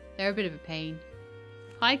 They're a bit of a pain.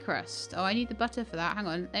 Pie crust. Oh, I need the butter for that. Hang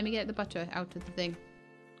on, let me get the butter out of the thing.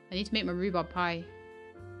 I need to make my rhubarb pie.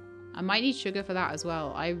 I might need sugar for that as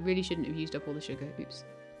well. I really shouldn't have used up all the sugar. Oops.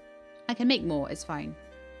 I can make more, it's fine.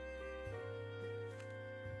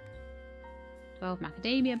 12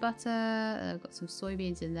 macadamia butter. I've got some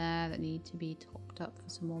soybeans in there that need to be topped up for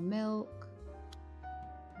some more milk.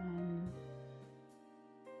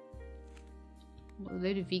 Got a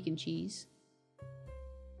load of vegan cheese.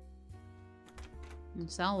 And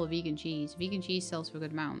sell the vegan cheese. Vegan cheese sells for a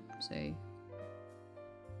good amount, so.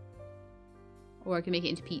 Or I can make it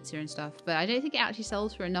into pizza and stuff. But I don't think it actually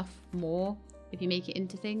sells for enough more if you make it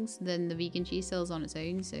into things than the vegan cheese sells on its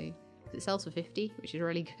own. So it sells for 50, which is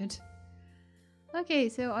really good. Okay,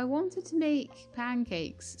 so I wanted to make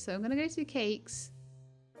pancakes. So I'm going to go to cakes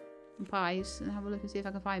and pies and have a look and see if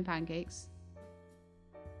I can find pancakes.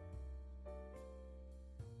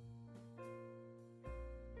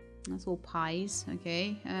 That's all pies,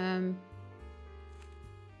 okay.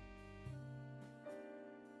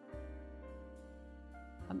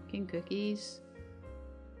 Pumpkin cookies.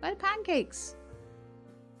 Where are the pancakes?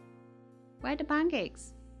 Where are the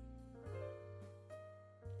pancakes?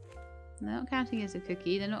 They're not counting as a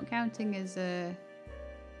cookie. They're not counting as a...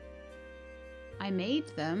 I made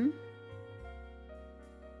them.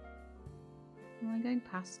 Am I going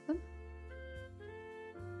past them?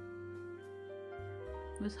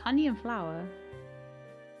 It was honey and flour.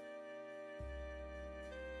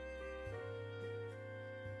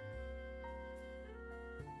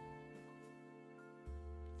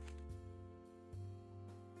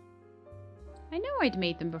 I know I'd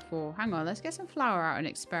made them before. Hang on, let's get some flour out and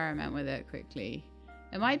experiment with it quickly.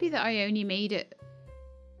 It might be that I only made it...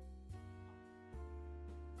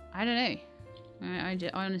 I don't know. I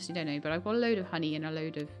honestly don't know, but I've got a load of honey and a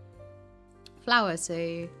load of flour,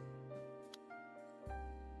 so...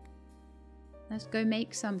 Let's go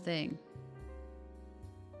make something.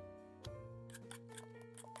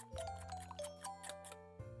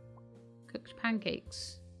 Cooked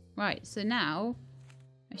pancakes. Right, so now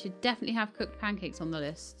I should definitely have cooked pancakes on the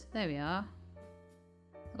list. There we are.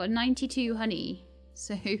 I've got 92 honey.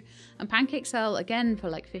 So, and pancakes sell again for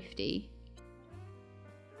like 50.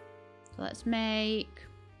 So let's make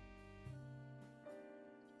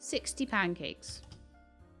 60 pancakes.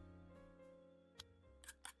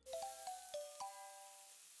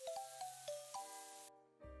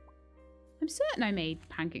 I'm certain I made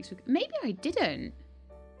pancakes with... Maybe I didn't.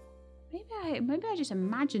 Maybe I just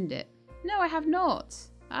imagined it. No, I have not.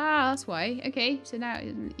 Ah, that's why. Okay, so now,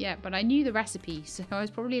 yeah, but I knew the recipe, so I was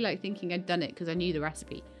probably like thinking I'd done it because I knew the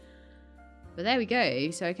recipe. But there we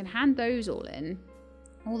go. So I can hand those all in.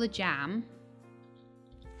 All the jam.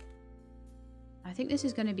 I think this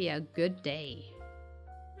is going to be a good day.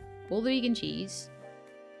 All the vegan cheese,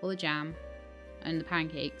 all the jam, and the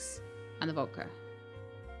pancakes, and the vodka.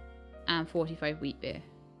 And 45 wheat beer.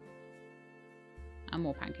 And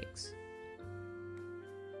more pancakes.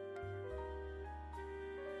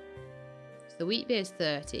 The wheat beer is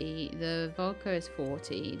 30, the vodka is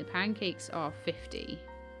 40, the pancakes are 50,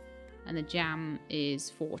 and the jam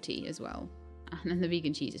is 40 as well. And then the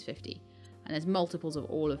vegan cheese is 50. And there's multiples of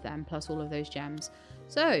all of them, plus all of those gems.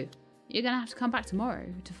 So, you're going to have to come back tomorrow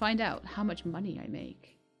to find out how much money I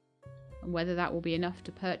make. And whether that will be enough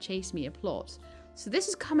to purchase me a plot. So this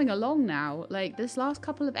is coming along now. Like, this last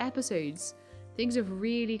couple of episodes, things have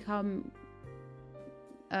really come,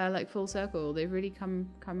 like, full circle. They've really come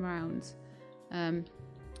around. I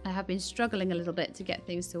have been struggling a little bit to get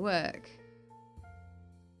things to work.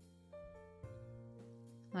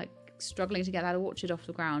 Like, struggling to get that orchard off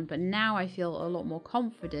the ground. But now I feel a lot more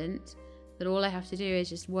confident that all I have to do is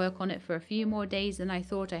just work on it for a few more days than I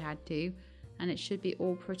thought I had to. And it should be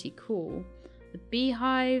all pretty cool. The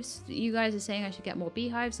beehives, you guys are saying I should get more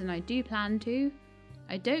beehives, and I do plan to.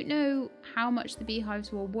 I don't know how much the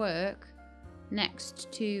beehives will work next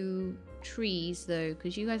to trees though,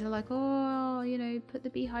 because you guys are like, oh, you know, put the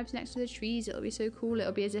beehives next to the trees, it'll be so cool,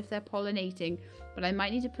 it'll be as if they're pollinating. But I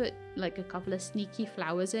might need to put like a couple of sneaky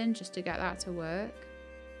flowers in just to get that to work.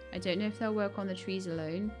 I don't know if they'll work on the trees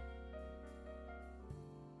alone.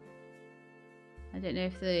 I don't know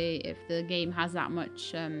if the game has that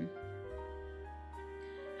much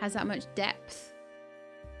depth.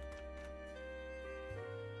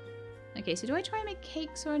 Okay, so do I try and make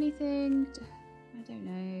cakes or anything? I don't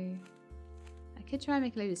know. I could try and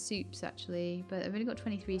make a load of soups actually, but I've only got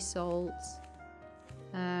 23 salts.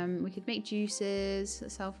 We could make juices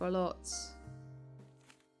that sell for a lot.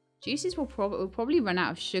 Juices will probably run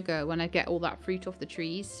out of sugar when I get all that fruit off the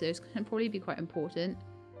trees, so it's going to probably be quite important.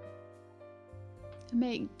 I can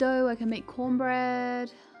make dough, I can make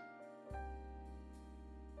cornbread.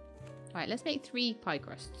 Alright, let's make 3 pie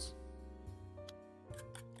crusts.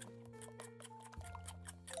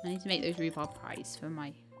 I need to make those rhubarb pies for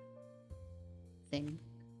my thing.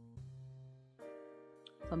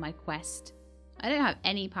 For my quest. I don't have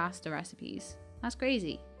any pasta recipes. That's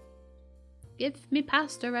crazy. Give me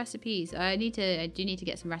pasta recipes. I do need to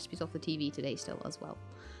get some recipes off the TV today still as well.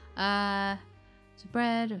 So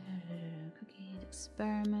bread, cookies,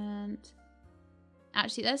 experiment.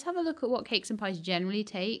 Actually, let's have a look at what cakes and pies generally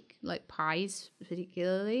take. Like pies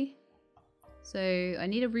particularly. So I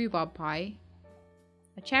need a rhubarb pie.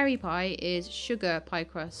 A cherry pie is sugar pie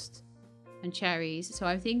crust and cherries. So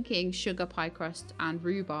I'm thinking sugar pie crust and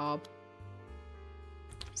rhubarb.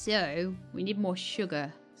 So we need more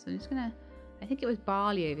sugar. So I'm just gonna, I think it was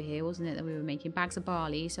barley over here, wasn't it, that we were making? Bags of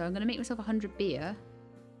barley. So I'm gonna make myself 100 beer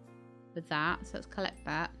with that. So let's collect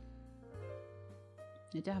that.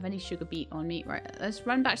 I don't have any sugar beet on me. Right, let's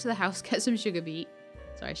run back to the house, get some sugar beet.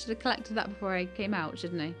 Sorry, I should have collected that before I came out,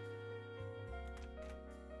 shouldn't I?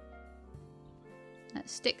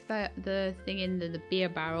 Let's stick the thing in the beer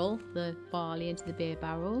barrel, the barley into the beer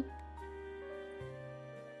barrel.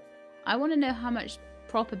 I want to know how much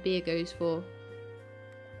proper beer goes for.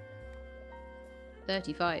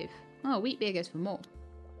 35. Oh, wheat beer goes for more.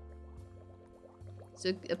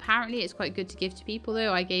 So apparently it's quite good to give to people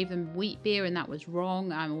though. I gave them wheat beer and that was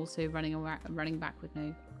wrong. I'm also running back with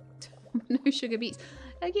no sugar beets.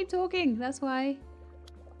 I keep talking, that's why.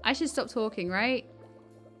 I should stop talking, right?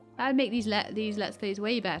 That'd make these Let's Plays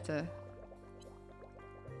way better.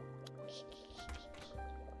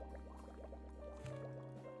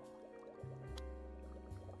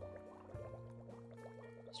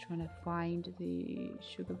 Just trying to find the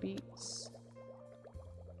sugar beets.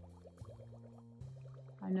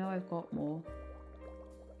 I know I've got more.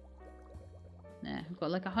 Yeah, I've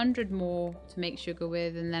got like 100 more to make sugar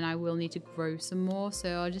with, and then I will need to grow some more, so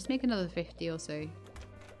I'll just make another 50 or so.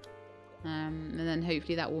 And then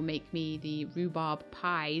hopefully that will make me the rhubarb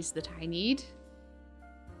pies that I need.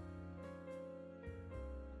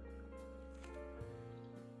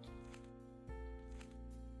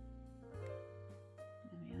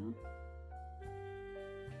 There we are.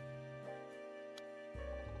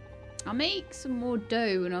 I'll make some more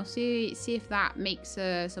dough and I'll see if that makes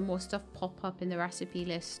some more stuff pop up in the recipe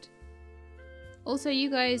list. Also,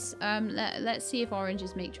 you guys, let's see if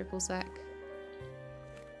oranges make triple sec.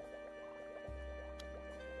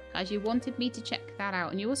 as you wanted me to check that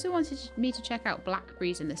out. And you also wanted me to check out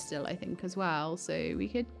blackberries in the still, I think, as well. So we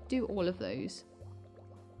could do all of those.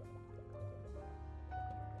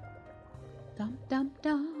 Dum, dum,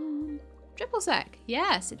 dum. Triple sec.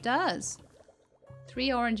 Yes, it does.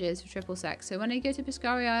 3 oranges for triple sec. So when I go to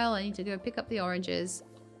Piscari Isle, I need to go pick up the oranges.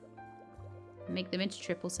 Make them into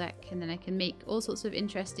triple sec. And then I can make all sorts of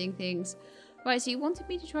interesting things. Right, so you wanted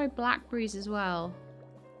me to try blackberries as well.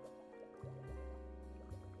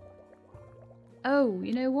 Oh,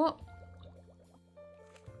 you know what?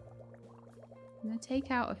 I'm going to take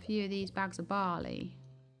out a few of these bags of barley.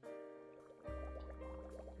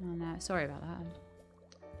 Oh no, sorry about that.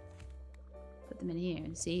 Put them in here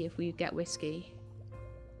and see if we get whiskey.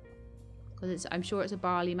 Because I'm sure it's a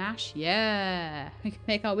barley mash. Yeah! We can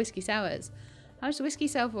make our whiskey sours. How much does whiskey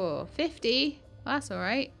sell for? 50? Well, that's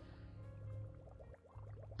alright.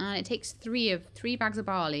 And it takes 3 bags of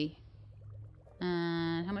barley.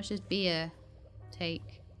 And how much does beer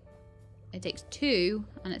take? It takes 2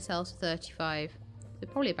 and it sells for 35. They're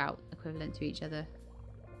probably about equivalent to each other.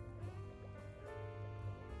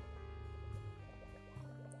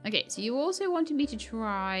 Okay, so you also wanted me to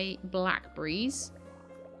try blackberries.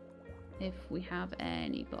 If we have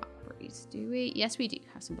any blackberries. Do we? Yes, we do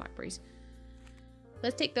have some blackberries.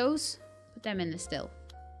 Let's take those. Put them in the still.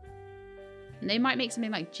 And they might make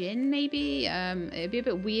something like gin, maybe. It'd be a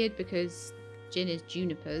bit weird because gin is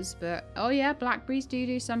junipers. But, oh yeah, blackberries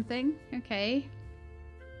do something. Okay.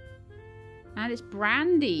 And it's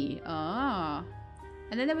brandy. Ah.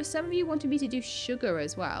 And then there were some of you wanted me to do sugar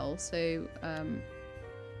as well. So, I'm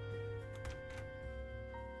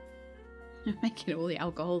making all the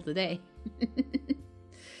alcohol today.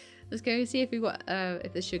 Let's go see if we've got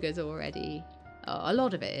if the sugar's already. Oh, a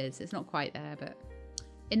lot of it is. It's not quite there, but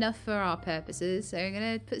enough for our purposes. So I'm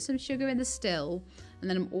gonna put some sugar in the still, and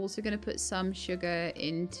then I'm also gonna put some sugar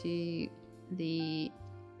into the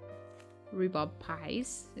rhubarb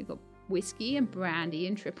pies. We've got whiskey and brandy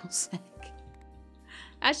and triple sec.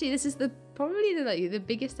 Actually, this is probably the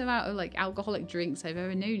biggest amount of like alcoholic drinks I've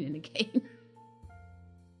ever known in a game.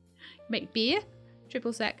 Make beer,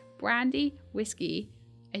 triple sec, brandy, whiskey.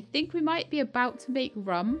 I think we might be about to make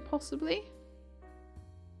rum, possibly.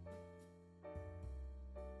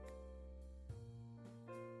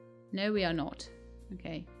 No, we are not.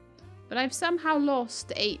 Okay. But I've somehow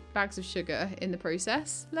lost 8 bags of sugar in the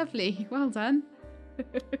process. Lovely. Well done.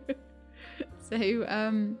 So,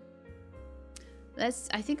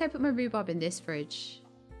 I think I put my rhubarb in this fridge.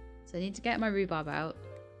 So I need to get my rhubarb out.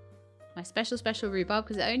 My special rhubarb,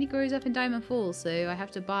 because it only grows up in Diamond Falls, so I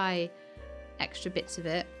have to buy extra bits of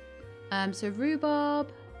it. So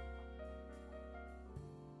rhubarb.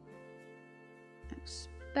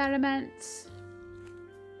 Experiments.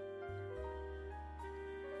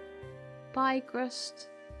 Pie crust.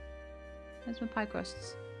 Where's my pie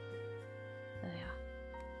crusts? There they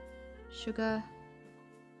are. Sugar.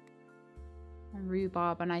 And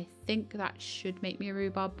rhubarb, and I think that should make me a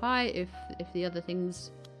rhubarb pie if the other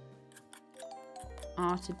things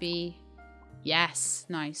are to be. Yes,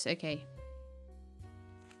 nice. Okay,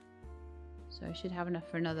 so I should have enough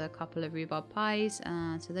for another couple of rhubarb pies,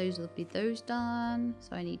 and so those will be those done.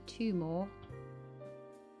 So I need 2 more.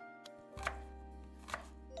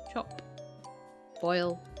 Chop,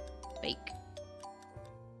 boil, bake.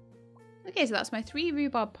 Okay, so that's my 3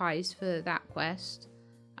 rhubarb pies for that quest.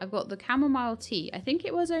 I've got the chamomile tea. I think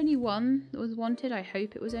it was only 1 that was wanted. I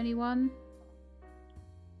hope it was only 1.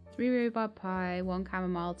 3 rhubarb pie, 1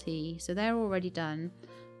 chamomile tea. So they're already done.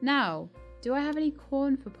 Now, do I have any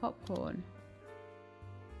corn for popcorn?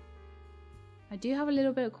 I do have a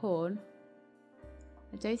little bit of corn.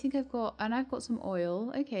 I don't think I've got... And I've got some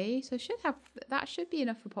oil. Okay, so that should be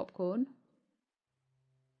enough for popcorn.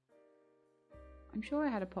 I'm sure I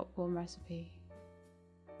had a popcorn recipe.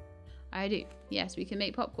 I do. Yes, we can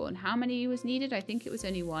make popcorn. How many was needed? I think it was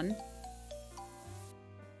only 1.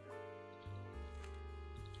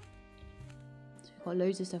 Got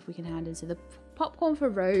loads of stuff we can hand in. So the popcorn for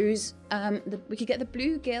Rose. We could get the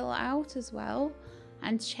bluegill out as well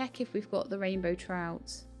and check if we've got the rainbow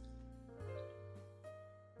trout.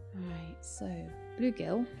 Alright, so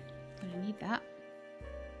bluegill. I need that.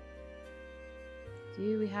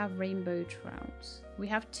 Do we have rainbow trout? We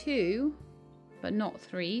have 2, but not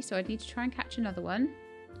 3. So I'd need to try and catch another one.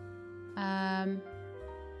 I'm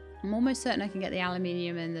almost certain I can get the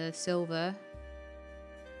aluminium and the silver.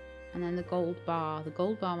 And then the gold bar. The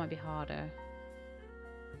gold bar might be harder.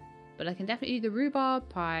 But I can definitely do the rhubarb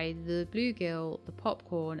pie, the bluegill, the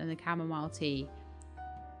popcorn, and the chamomile tea.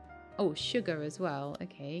 Oh, sugar as well.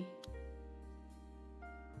 Okay.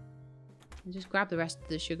 And just grab the rest of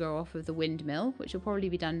the sugar off of the windmill, which will probably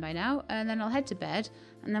be done by now. And then I'll head to bed.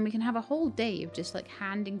 And then we can have a whole day of just like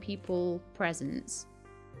handing people presents.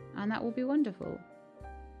 And that will be wonderful.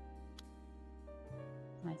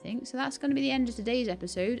 I think. So that's going to be the end of today's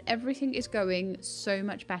episode. Everything is going so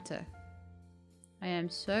much better. I am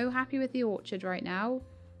so happy with the orchard right now.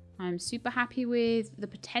 I'm super happy with the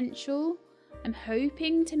potential. I'm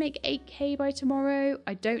hoping to make 8k by tomorrow.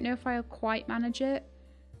 I don't know if I'll quite manage it.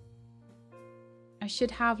 I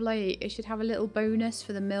should have a little bonus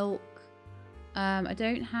for the milk. I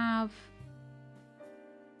don't have...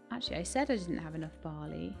 Actually, I said I didn't have enough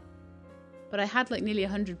barley. But I had like nearly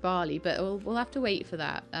 100 barley, but we'll have to wait for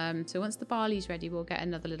that. So once the barley's ready, we'll get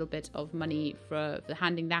another little bit of money for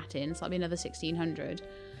handing that in. So that'll be another 1600.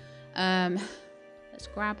 Let's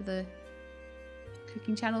grab the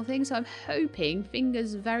cooking channel thing. So I'm hoping,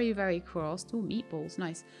 fingers very, very crossed. Oh, meatballs,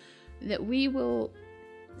 nice. That we will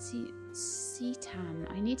see... Setan.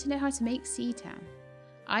 I need to know how to make setan.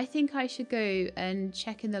 I think I should go and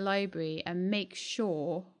check in the library and make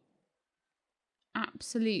sure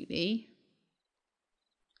absolutely,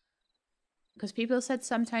 because people said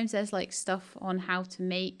sometimes there's like stuff on how to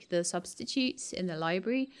make the substitutes in the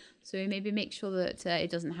library, so maybe make sure that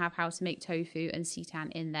it doesn't have how to make tofu and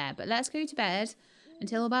setan in there. But let's go to bed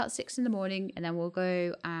until about 6 in the morning, and then we'll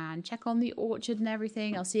go and check on the orchard and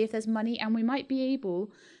everything. I'll see if there's money, and we might be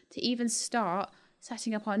able to even start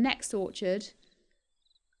setting up our next orchard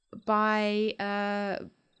by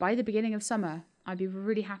the beginning of summer. I'd be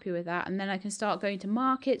really happy with that. And then I can start going to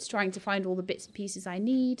markets, trying to find all the bits and pieces I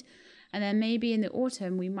need. And then maybe in the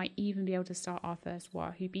autumn, we might even be able to start our first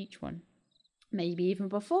Wahoo Beach one. Maybe even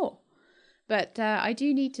before. But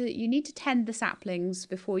you need to tend the saplings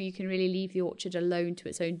before you can really leave the orchard alone to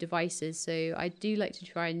its own devices. So I do like to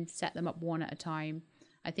try and set them up one at a time.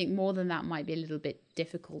 I think more than that might be a little bit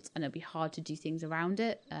difficult, and it'll be hard to do things around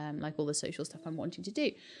it, like all the social stuff I'm wanting to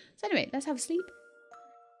do. So anyway, let's have a sleep.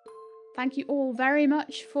 Thank you all very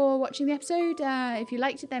much for watching the episode. If you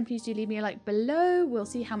liked it, then please do leave me a like below. We'll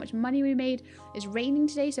see how much money we made. It's raining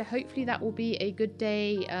today, so hopefully that will be a good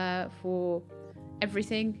day for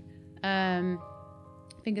everything.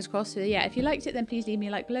 Fingers crossed. So yeah, if you liked it, then please leave me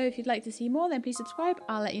a like below. If you'd like to see more, then please subscribe.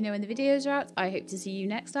 I'll let you know when the videos are out. I hope to see you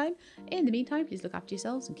next time. In the meantime, please look after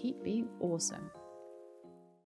yourselves and keep being awesome.